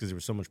 matches because there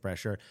was so much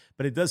pressure,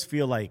 but it does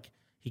feel like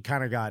he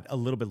kind of got a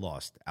little bit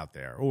lost out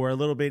there, or a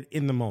little bit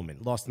in the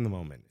moment. Lost in the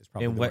moment is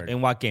probably the word.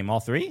 In what game? All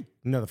 3?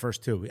 No, the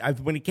first 2.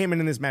 When he came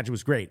in this match, it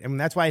was great, and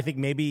that's why I think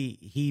maybe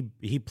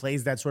he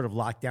plays that sort of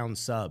lockdown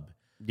sub.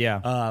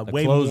 Yeah,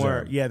 way closer.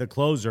 More. Yeah, the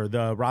closer,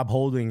 the Rob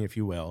Holding, if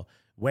you will,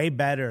 way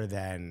better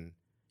than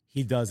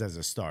he does as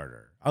a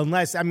starter.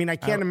 Unless, I mean, I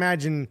can't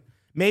imagine.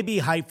 Maybe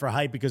hype for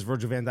hype because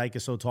Virgil van Dijk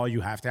is so tall.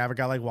 You have to have a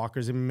guy like Walker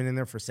Zimmerman in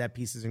there for set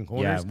pieces and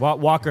corners. Yeah,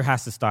 Walker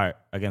has to start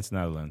against the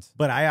Netherlands.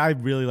 But I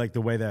really like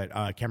the way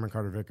that Cameron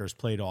Carter-Vickers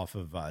played off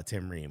of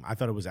Tim Ream. I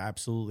thought it was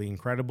absolutely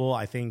incredible.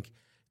 I think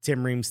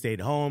Tim Ream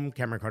stayed home.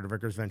 Cameron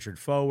Carter-Vickers ventured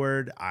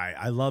forward.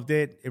 I loved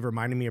it. It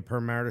reminded me of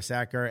Per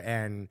Mertesacker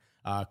and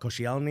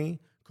Koscielny.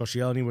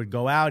 Koscielny would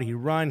go out, he'd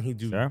run,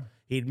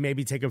 he'd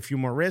maybe take a few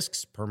more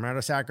risks. Per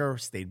Mertesacker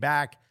stayed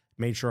back,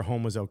 made sure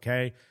home was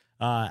okay.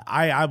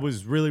 I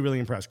was really, really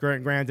impressed.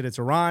 Granted, it's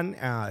Iran.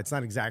 It's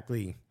not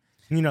exactly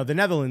the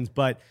Netherlands.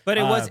 But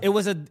it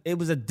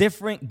was a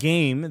different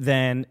game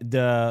than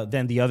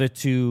the other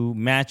two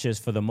matches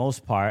for the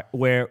most part,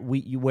 where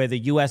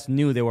the U.S.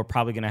 knew they were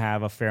probably going to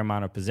have a fair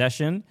amount of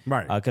possession,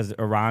 right? Because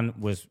Iran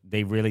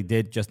they really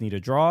did just need a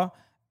draw,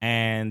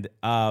 and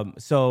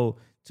so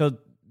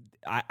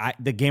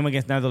the game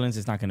against Netherlands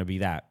is not going to be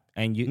that.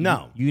 And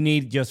you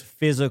need just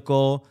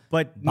physical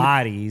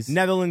bodies.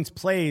 Netherlands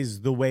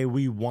plays the way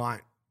we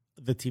want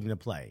the team to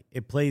play.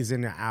 It plays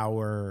in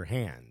our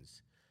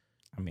hands.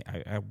 I mean,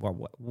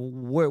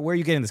 where are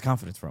you getting this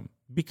confidence from?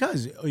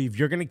 Because if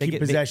you're going to keep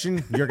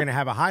possession, you're going to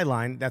have a high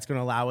line that's going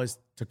to allow us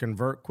to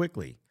convert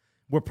quickly.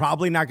 We're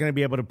probably not going to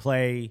be able to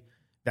play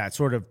that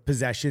sort of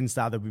possession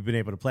style that we've been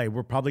able to play.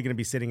 We're probably going to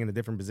be sitting in a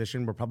different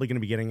position. We're probably going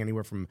to be getting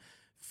anywhere from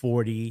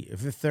 35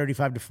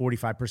 to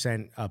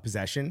 45%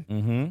 possession.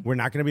 Mm-hmm. We're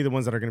not going to be the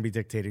ones that are going to be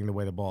dictating the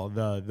way the ball,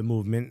 the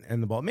movement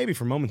and the ball. Maybe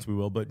for moments we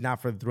will, but not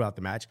for throughout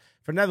the match.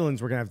 For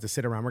Netherlands, we're going to have to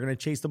sit around. We're going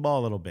to chase the ball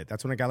a little bit.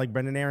 That's when a guy like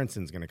Brendan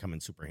Aronson's going to come in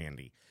super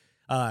handy.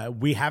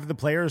 We have the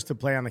players to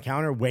play on the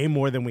counter way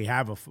more than we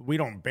have. We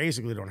don't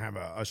have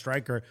a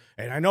striker.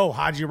 And I know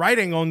Haji Wright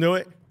ain't going to do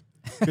it.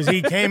 Because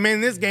he came in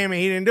this game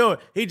and he didn't do it.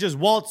 He just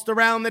waltzed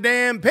around the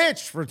damn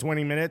pitch for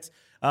 20 minutes.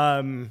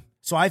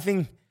 So I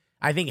think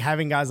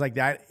having guys like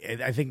that,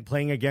 I think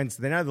playing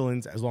against the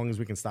Netherlands, as long as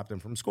we can stop them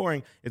from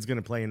scoring, it's going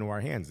to play into our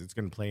hands. It's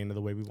going to play into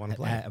the way we want to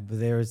play. But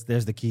there's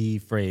the key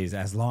phrase: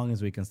 as long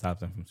as we can stop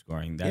them from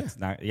scoring. It's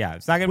not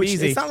going to be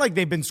easy. It's not like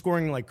they've been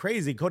scoring like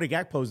crazy. Cody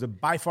Gakpo is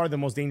by far the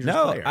most dangerous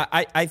player.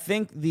 I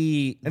think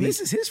this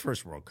is his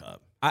first World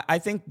Cup. I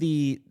think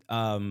the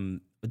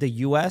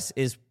U.S.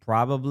 is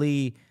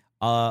probably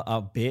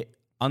a bit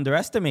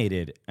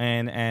underestimated,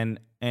 and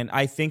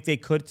I think they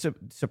could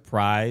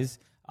surprise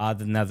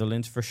the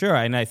Netherlands for sure.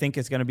 And I think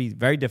it's going to be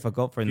very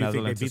difficult for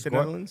Netherlands to score. Do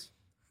you think they beat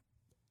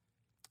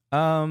the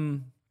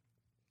Netherlands?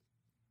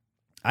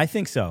 I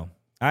think so.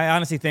 I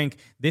honestly think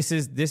this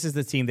is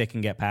the team they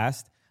can get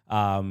past.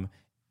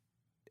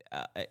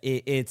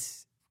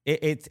 It's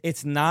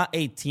not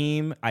a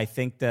team I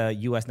think the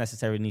U.S.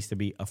 necessarily needs to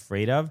be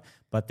afraid of,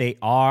 but they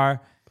are.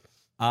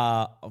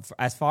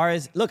 As far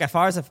as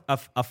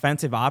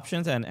offensive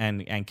options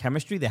and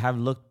chemistry, they have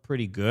looked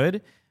pretty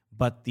good.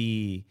 But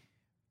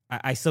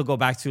I still go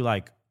back to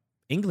like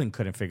England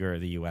couldn't figure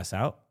the U.S.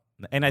 out,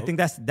 and I think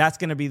that's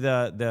going to be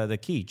the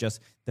key. Just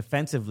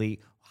defensively,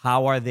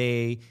 how are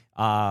they?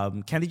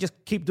 Can they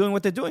just keep doing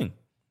what they're doing?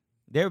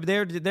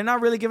 They're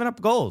not really giving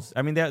up goals.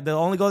 I mean, the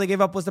only goal they gave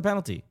up was the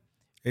penalty.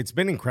 It's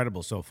been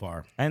incredible so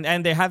far,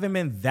 and there haven't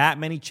been that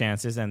many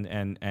chances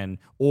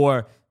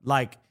or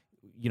like.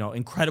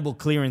 Incredible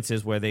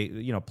clearances where they,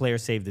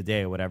 players saved the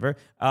day or whatever.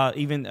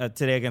 Even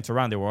today against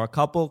Iran, there were a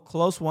couple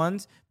close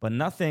ones, but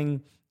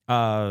nothing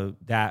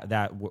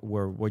that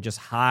were just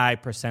high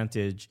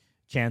percentage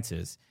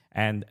chances.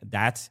 And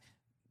that's,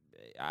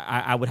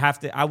 I would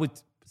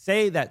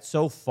say that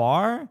so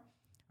far,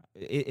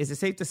 is it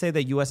safe to say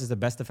that U.S. is the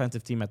best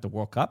defensive team at the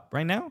World Cup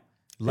right now?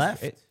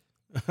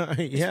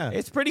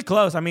 It's pretty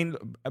close. I mean,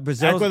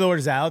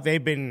 Ecuador's out.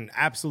 They've been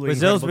absolutely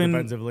Brazil's been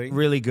defensively.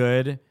 Really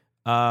good.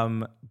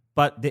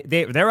 But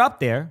they're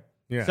up there.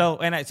 Yeah.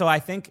 So I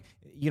think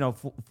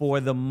for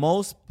the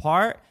most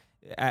part,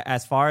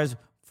 as far as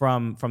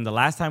from the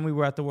last time we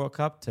were at the World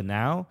Cup to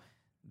now,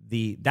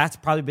 that's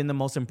probably been the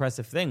most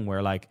impressive thing.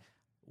 Where like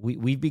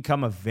we've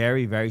become a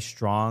very, very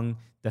strong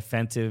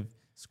defensive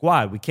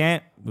squad.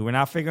 We're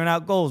not figuring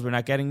out goals. We're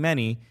not getting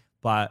many,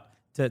 but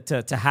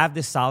to have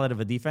this solid of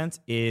a defense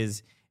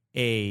is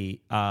a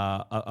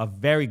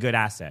very good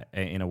asset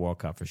in a World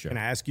Cup for sure. Can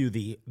I ask you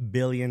the $1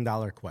 billion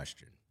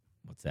question?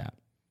 What's that?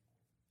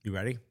 You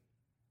ready?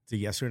 It's a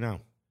yes or no.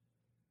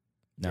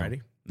 No. You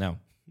ready? No.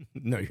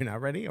 No, you're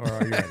not ready? Or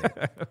are you ready?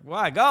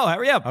 Why? Go.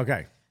 Hurry up.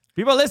 Okay.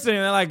 People listening,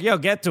 they're like, yo,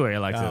 get to it,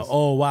 Alexis.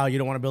 Oh, wow. You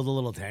don't want to build a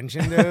little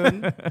tension,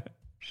 dude?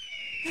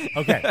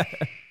 Okay.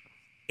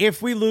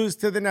 If we lose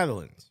to the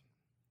Netherlands,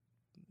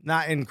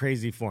 not in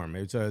crazy form.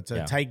 It's a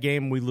tight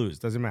game. We lose.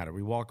 Doesn't matter.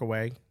 We walk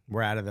away.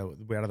 We're out of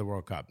the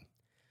World Cup.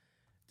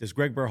 Does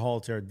Greg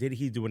Berhalter, did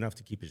he do enough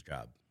to keep his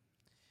job?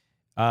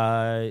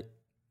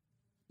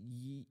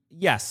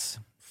 Yes.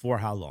 For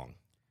how long?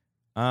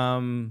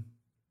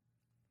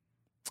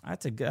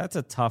 That's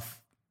a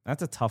tough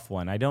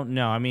one. I don't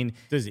know. I mean,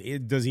 does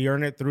he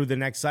earn it through the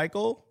next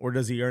cycle, or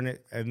does he earn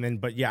it and then?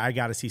 But yeah, I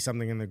got to see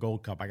something in the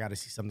Gold Cup. I got to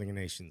see something in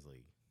Nations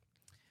League.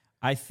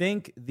 I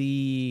think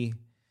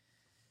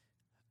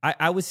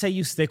I would say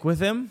you stick with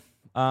him,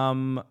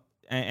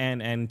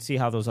 and see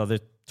how those other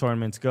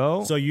tournaments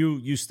go. So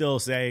you still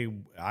say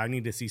I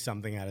need to see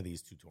something out of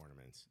these two tournaments.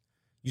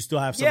 You still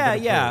have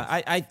something.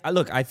 Yeah. I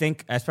look. I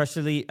think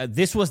especially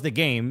this was the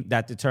game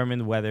that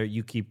determined whether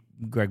you keep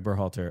Greg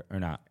Berhalter or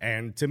not.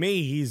 And to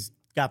me, he's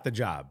got the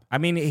job. I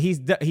mean, he's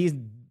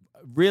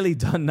really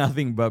done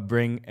nothing but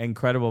bring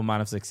incredible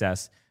amount of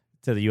success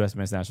to the U.S.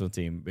 men's national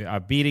team,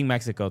 beating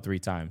Mexico 3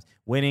 times,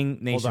 winning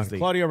Nations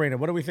League. Claudio Reyna,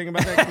 what do we think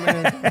about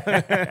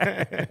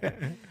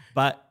that?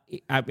 But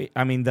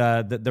I mean,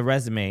 the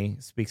resume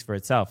speaks for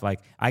itself.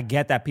 Like, I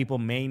get that people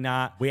may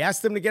not. We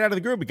asked him to get out of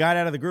the group. He got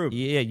out of the group.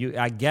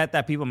 Yeah, I get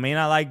that people may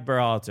not like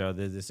Berhalter,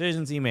 the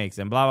decisions he makes,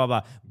 and blah, blah,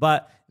 blah.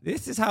 But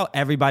this is how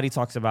everybody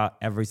talks about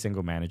every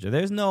single manager.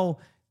 There's no,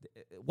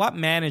 what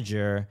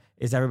manager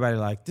is everybody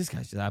like, this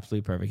guy's just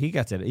absolutely perfect. He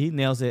gets it. He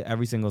nails it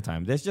every single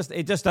time. It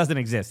just doesn't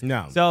exist.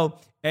 No. So,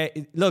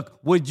 look,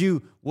 would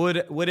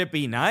it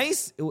be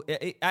nice?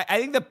 I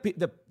think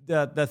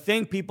the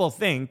thing people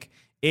think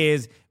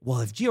is,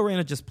 well, if Gio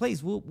Reyna just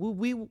plays,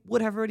 we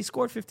would have already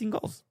scored 15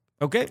 goals.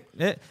 Okay?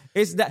 I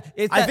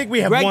think we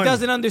have Greg one.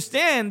 doesn't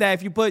understand that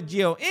if you put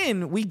Gio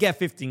in, we get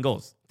 15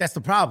 goals. That's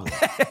the problem.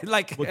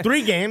 Like, Well,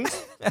 3 games,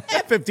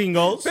 15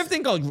 goals.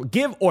 15 goals,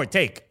 give or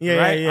take. Yeah,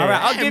 right? yeah. All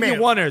right, I'll Hey, give man.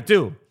 you 1 or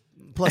 2.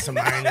 Plus or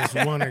minus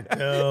 1 or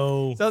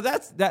 2. So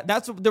that's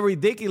the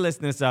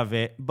ridiculousness of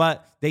it.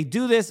 But they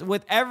do this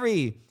with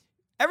every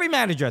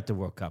manager at the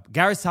World Cup.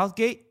 Gareth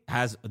Southgate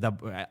has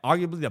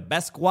arguably the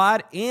best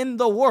squad in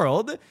the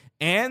world,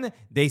 and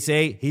they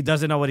say he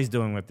doesn't know what he's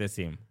doing with this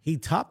team. He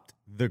topped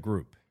the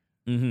group.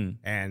 Mm-hmm.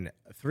 And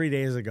 3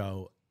 days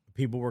ago,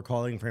 people were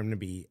calling for him to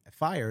be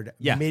fired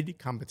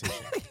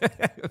mid-competition.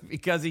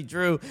 Because he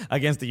drew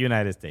against the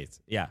United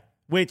States. Yeah.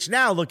 Which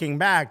now, looking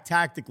back,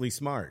 tactically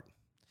smart.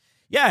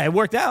 Yeah, it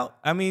worked out.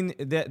 I mean,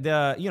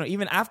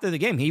 even after the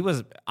game, he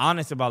was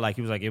honest about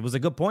it was a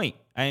good point.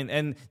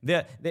 And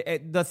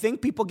the thing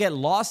people get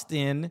lost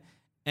in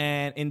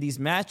and in these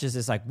matches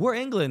is like, we're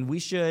England, we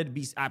should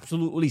be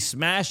absolutely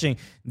smashing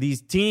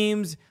these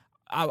teams.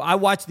 I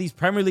watch these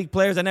Premier League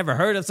players. I never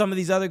heard of some of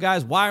these other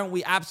guys. Why aren't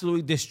we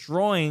absolutely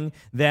destroying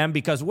them?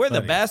 Because we're the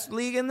best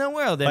league in the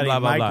world. And blah,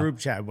 blah, my blah. group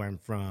chat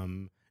went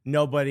from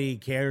nobody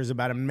cares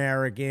about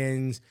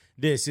Americans.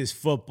 This is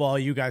football.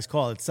 You guys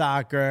call it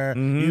soccer.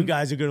 You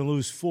guys are going to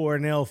lose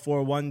 4-0,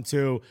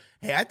 4-1-2.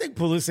 Hey, I think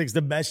Pulisic's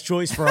the best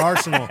choice for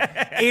Arsenal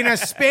in a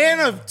span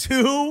of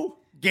 2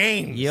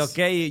 games.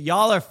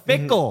 Y'all are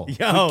fickle.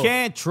 Yo. You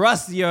can't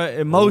trust your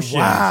emotions.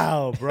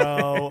 Wow,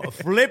 bro.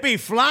 Flippy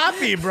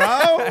floppy,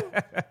 bro.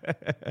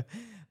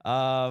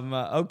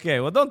 Okay,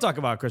 well, don't talk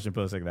about Christian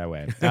Pulisic that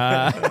way.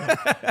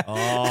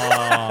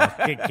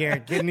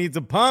 Kid needs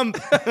a pump.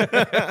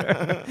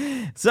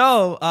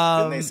 So,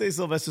 Didn't they say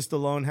Sylvester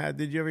Stallone had?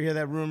 Did you ever hear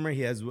that rumor?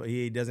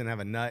 He doesn't have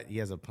a nut. He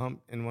has a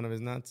pump in one of his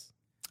nuts.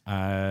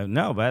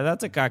 no, but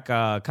that's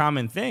a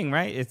common thing,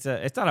 right? It's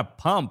not a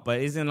pump, but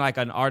isn't like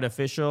an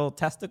artificial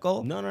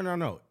testicle?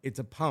 No. It's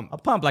a pump. A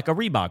pump, like a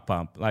Reebok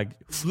pump, like.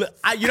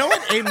 You know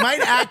what? It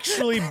might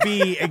actually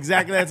be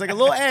exactly that. It's like a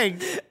little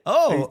egg.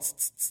 Oh,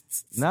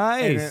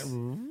 nice.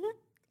 And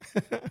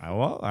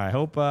Well, I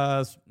hope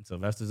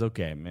Sylvester's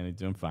okay, man. He's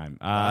doing fine.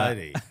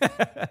 buddy,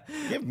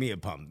 give me a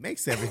pump.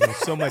 Makes everything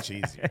so much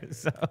easier.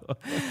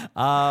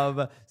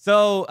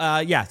 So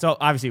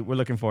obviously we're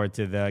looking forward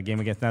to the game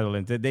against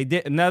Netherlands.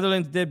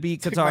 Netherlands did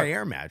beat Took my Qatar.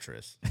 air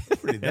mattress.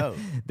 Pretty dope.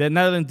 The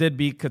Netherlands did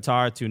beat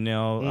Qatar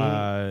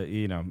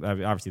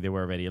 2-0. Obviously they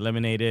were already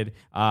eliminated.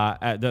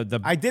 I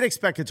did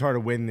expect Qatar to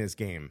win this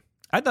game.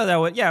 I thought it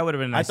would have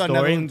been a nice I thought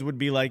story. Netherlands would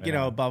be like,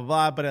 blah, blah,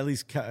 blah, but at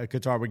least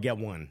Qatar would get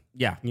one.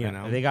 Yeah, You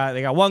know? they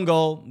got 1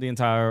 goal the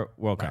entire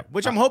World Cup.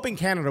 Which I'm hoping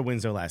Canada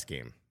wins their last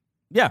game.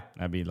 Yeah,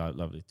 that'd be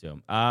lovely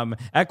too.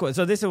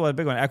 So this is a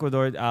big one.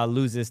 Ecuador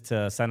loses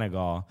to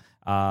Senegal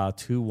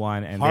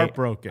 2-1, and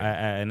Heartbroken.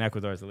 and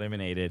Ecuador is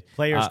eliminated.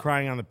 Players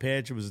crying on the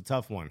pitch. It was a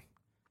tough one.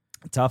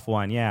 Tough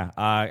one, yeah.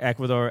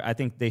 Ecuador, I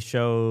think they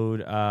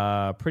showed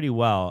pretty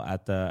well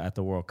at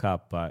the World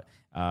Cup, but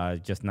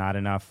just not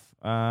enough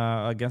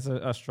against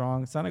a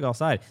strong Senegal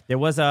side. There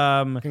was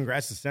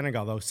Congrats to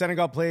Senegal, though.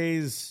 Senegal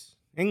plays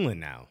England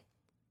now.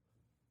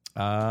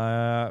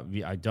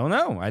 I don't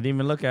know. I didn't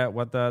even look at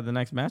what the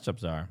next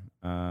matchups are.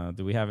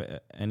 Do we have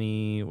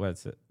any?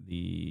 What's it?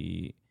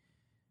 The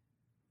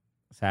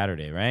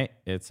Saturday, right?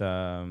 It's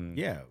No,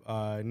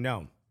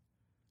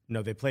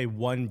 they play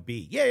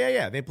 1B.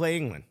 Yeah. They play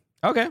England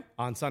okay.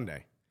 on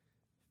Sunday.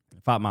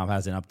 Fat Mom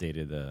hasn't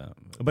updated the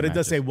But it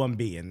does matches. say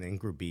 1B, and then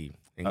Group B,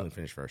 England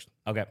finished first.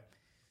 Okay.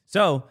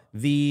 So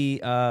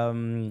the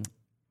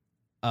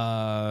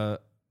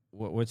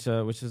which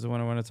is the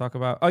one I want to talk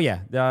about? Oh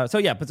yeah. So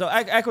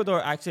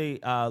Ecuador actually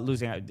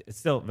losing. It's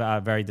still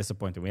very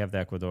disappointing. We have the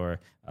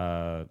Ecuador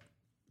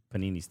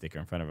Panini sticker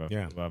in front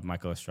of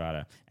Michael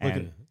Estrada.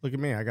 And Look at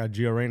me. I got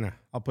Gio Reyna.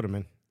 I'll put him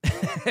in.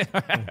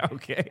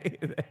 okay.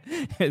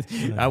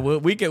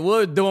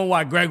 We're doing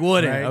what Greg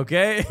wouldn't. Right.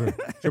 Okay.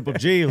 Triple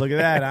G. Look at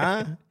that,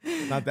 huh?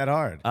 Not that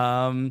hard.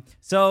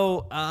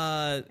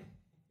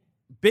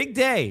 Big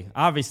day,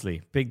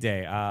 obviously, big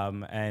day.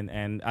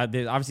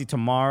 Obviously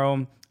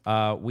tomorrow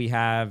we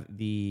have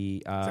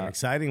the It's an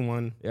exciting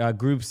one.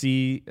 Group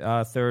C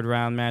third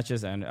round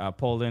matches, and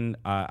Poland,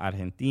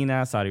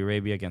 Argentina, Saudi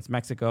Arabia against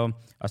Mexico.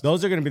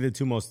 Those are going to be the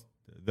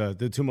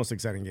two most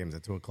exciting games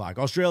at 2:00.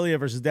 Australia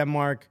versus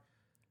Denmark.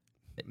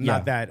 I'm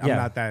not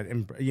that,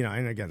 and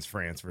against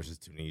France versus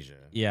Tunisia.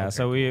 Yeah, Okay,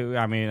 so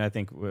I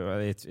think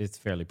it's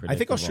fairly predictable. I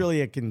think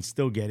Australia can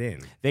still get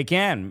in. They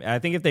can. I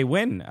think if they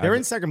win, They're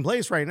in second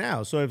place right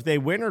now. So if they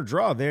win or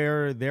draw,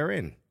 they're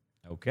in.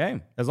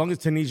 Okay. As long as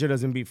Tunisia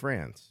doesn't beat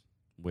France.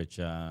 Which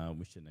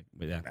we shouldn't.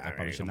 That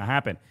probably should not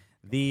happen.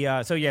 The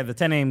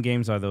 10 a.m.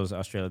 games are those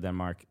Australia,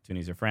 Denmark,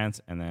 Tunisia,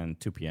 France, and then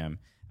 2 p.m.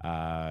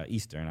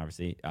 Eastern,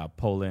 obviously,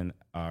 Poland,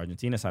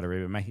 Argentina, Saudi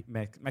Arabia,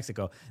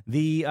 Mexico.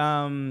 The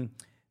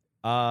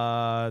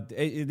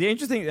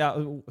interesting.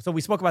 So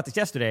we spoke about this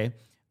yesterday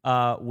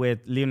with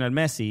Lionel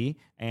Messi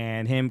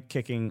and him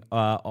kicking,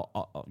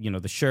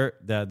 the shirt,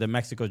 the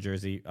Mexico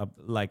jersey,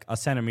 like a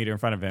centimeter in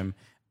front of him.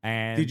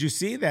 And did you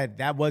see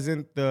that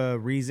wasn't the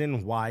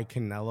reason why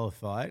Canelo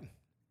thought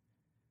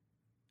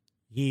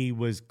he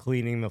was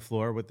cleaning the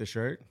floor with the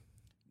shirt?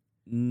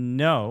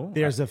 No.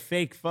 There's a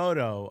fake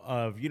photo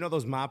of,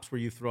 those mops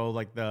where you throw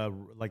like the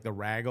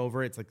rag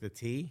over it. It's like the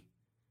tea.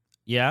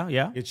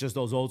 Yeah. It's just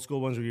those old school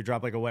ones where you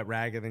drop like a wet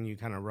rag and then you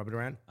kind of rub it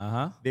around.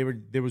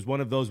 There was one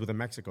of those with a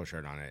Mexico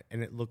shirt on it,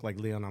 and it looked like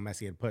Lionel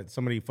Messi had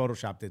somebody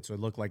photoshopped it, so it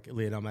looked like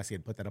Lionel Messi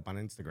had put that up on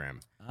Instagram.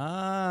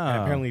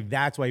 And apparently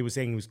that's why he was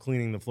saying he was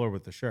cleaning the floor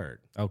with the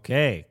shirt.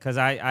 Okay, because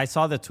I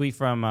saw the tweet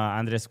from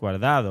Andres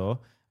Guardado,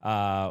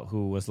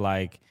 who was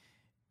like,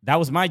 that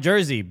was my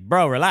jersey,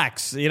 bro.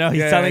 Relax. He's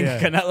telling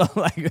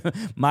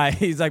Canelo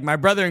he's like my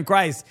brother in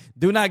Christ.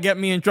 Do not get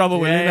me in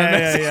trouble with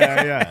Messi.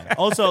 Yeah.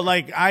 Also,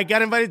 I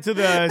got invited to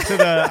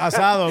the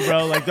asado,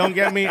 bro. Like, don't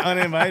get me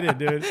uninvited,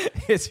 dude.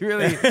 It's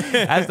really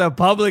as to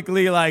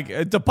publicly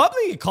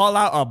call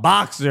out a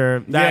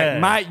boxer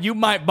that you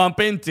might bump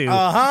into.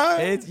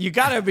 You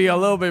gotta be a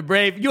little bit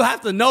brave. You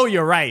have to know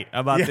you're right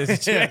about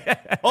this shit.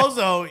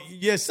 Also,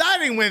 you're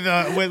siding with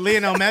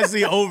Lionel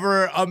Messi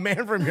over a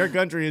man from your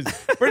country is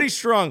pretty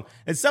strong.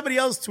 And somebody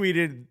else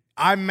tweeted,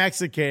 "I'm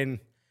Mexican,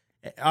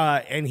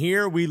 and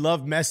here we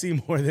love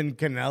Messi more than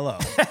Canelo."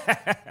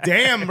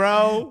 Damn,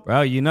 bro.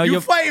 Bro,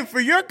 you're fighting for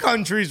your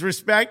country's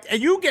respect,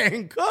 and you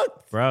getting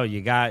cooked. Bro,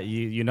 you got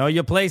you know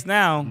your place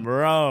now.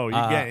 Bro,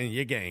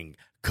 you're getting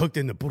cooked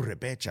in the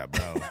burripecha,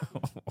 bro.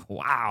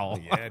 Wow.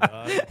 Yeah,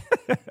 dog.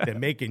 They're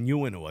making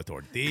you into a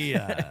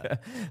tortilla.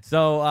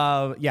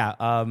 So,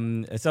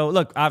 so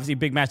look, obviously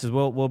big matches.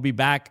 We'll be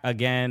back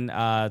again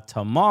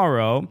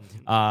tomorrow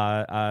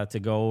to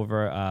go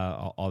over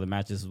all the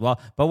matches as well.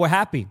 But we're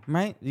happy,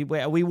 right?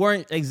 We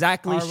weren't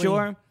exactly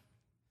sure.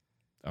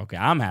 Okay,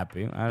 I'm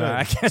happy.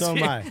 I can't so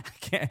am I.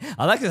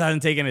 Alexis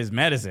hasn't taken his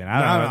medicine.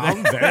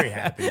 I'm very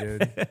happy,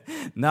 dude.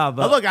 No,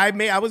 but look,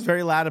 I was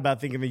very loud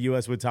about thinking the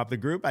U.S. would top the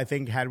group. I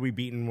think had we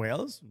beaten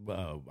Wales,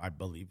 I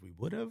believe we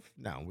would have.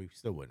 No, we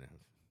still wouldn't have.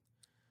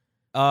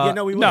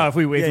 No, we would. No, if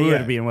we would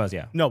have beaten Wales,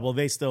 yeah. No, well,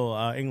 they still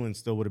England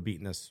still would have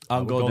beaten us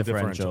on goal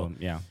differential.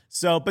 Yeah.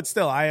 So, but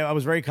still, I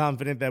was very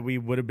confident that we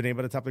would have been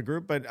able to top the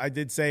group. But I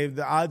did say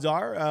the odds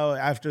are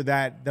after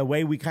that, the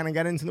way we kind of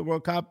got into the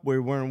World Cup, we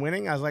weren't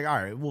winning. I was like, all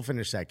right, we'll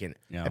finish second.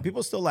 Yeah. And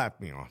people still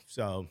laughed me off.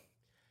 So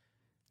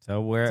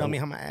we're tell me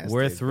how my ass.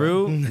 We're did,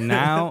 through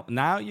now.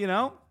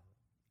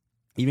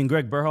 Even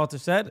Greg Berhalter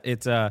said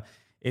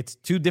it's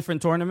two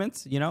different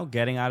tournaments.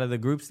 Getting out of the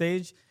group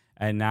stage.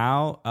 And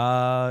now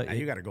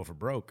you got to go for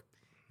broke.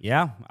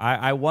 Yeah,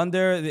 I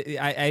wonder.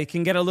 I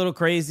can get a little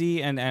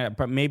crazy, and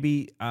but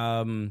maybe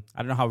I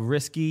don't know how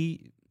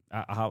risky,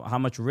 how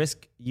much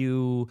risk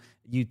you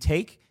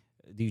take.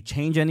 Do you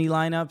change any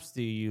lineups?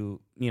 Do you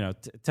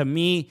to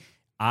me,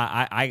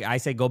 I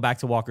say go back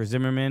to Walker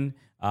Zimmerman.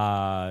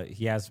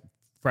 He has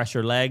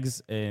fresher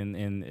legs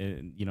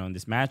in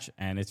this match,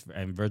 and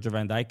Virgil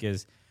van Dijk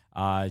is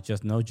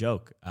just no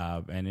joke,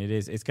 and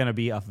it's going to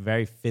be a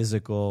very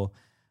physical.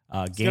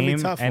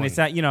 Game, and it's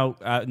that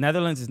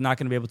Netherlands is not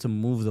going to be able to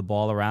move the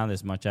ball around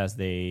as much as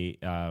they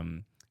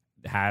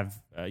have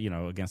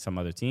against some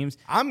other teams.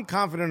 I'm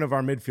confident of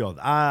our midfield.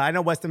 I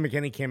know Weston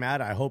McKennie came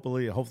out.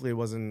 Hopefully it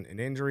wasn't an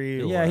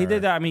injury. Yeah, he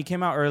did that. I mean, he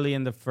came out early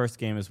in the first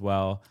game as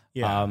well.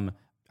 Yeah.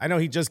 I know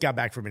he just got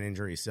back from an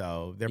injury,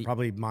 so they're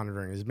probably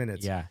monitoring his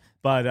minutes. Yeah,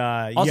 but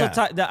also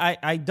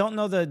I don't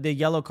know the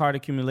yellow card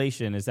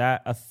accumulation. Is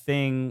that a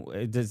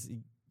thing?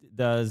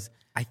 Does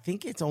I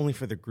think it's only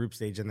for the group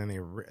stage, and then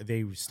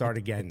they start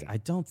again. I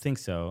don't think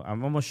so.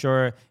 I'm almost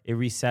sure it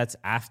resets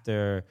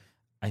after,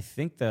 I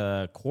think,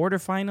 the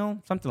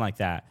quarterfinal, something like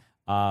that.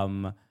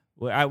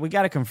 We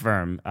got to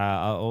confirm.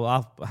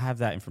 I'll have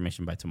that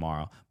information by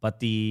tomorrow. But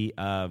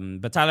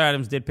but Tyler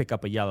Adams did pick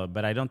up a yellow,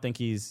 but I don't think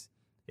They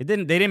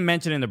didn't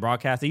mention it in the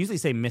broadcast. They usually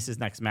say misses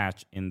next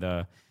match in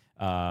the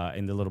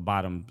little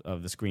bottom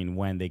of the screen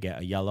when they get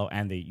a yellow,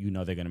 and they're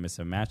going to miss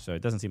a match. So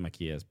it doesn't seem like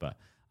he is, but.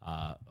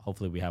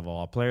 Hopefully we have all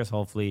our players.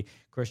 Hopefully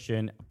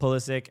Christian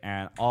Pulisic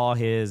and all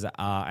his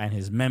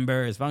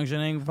member is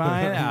functioning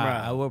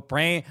fine. We'll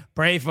pray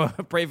for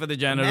the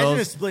genitals.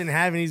 Imagine split in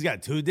half and he's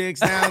got two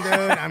dicks now,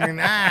 dude. I mean,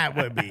 that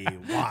would be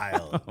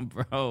wild,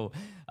 bro.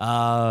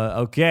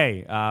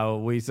 Okay.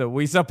 We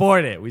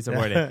support it. We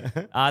support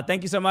it.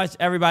 Thank you so much,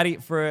 everybody,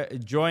 for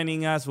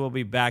joining us. We'll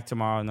be back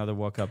tomorrow. Another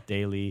World Cup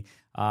Daily.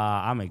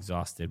 I'm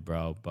exhausted,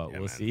 bro, but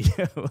we'll see.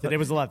 Today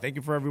was a lot. Thank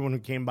you for everyone who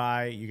came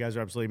by. You guys are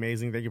absolutely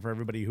amazing. Thank you for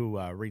everybody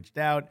who reached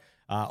out.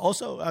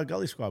 Also,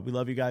 Gully Squad, we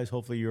love you guys.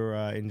 Hopefully you're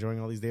enjoying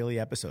all these daily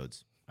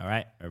episodes. All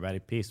right, everybody.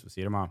 Peace. We'll see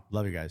you tomorrow.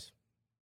 Love you guys.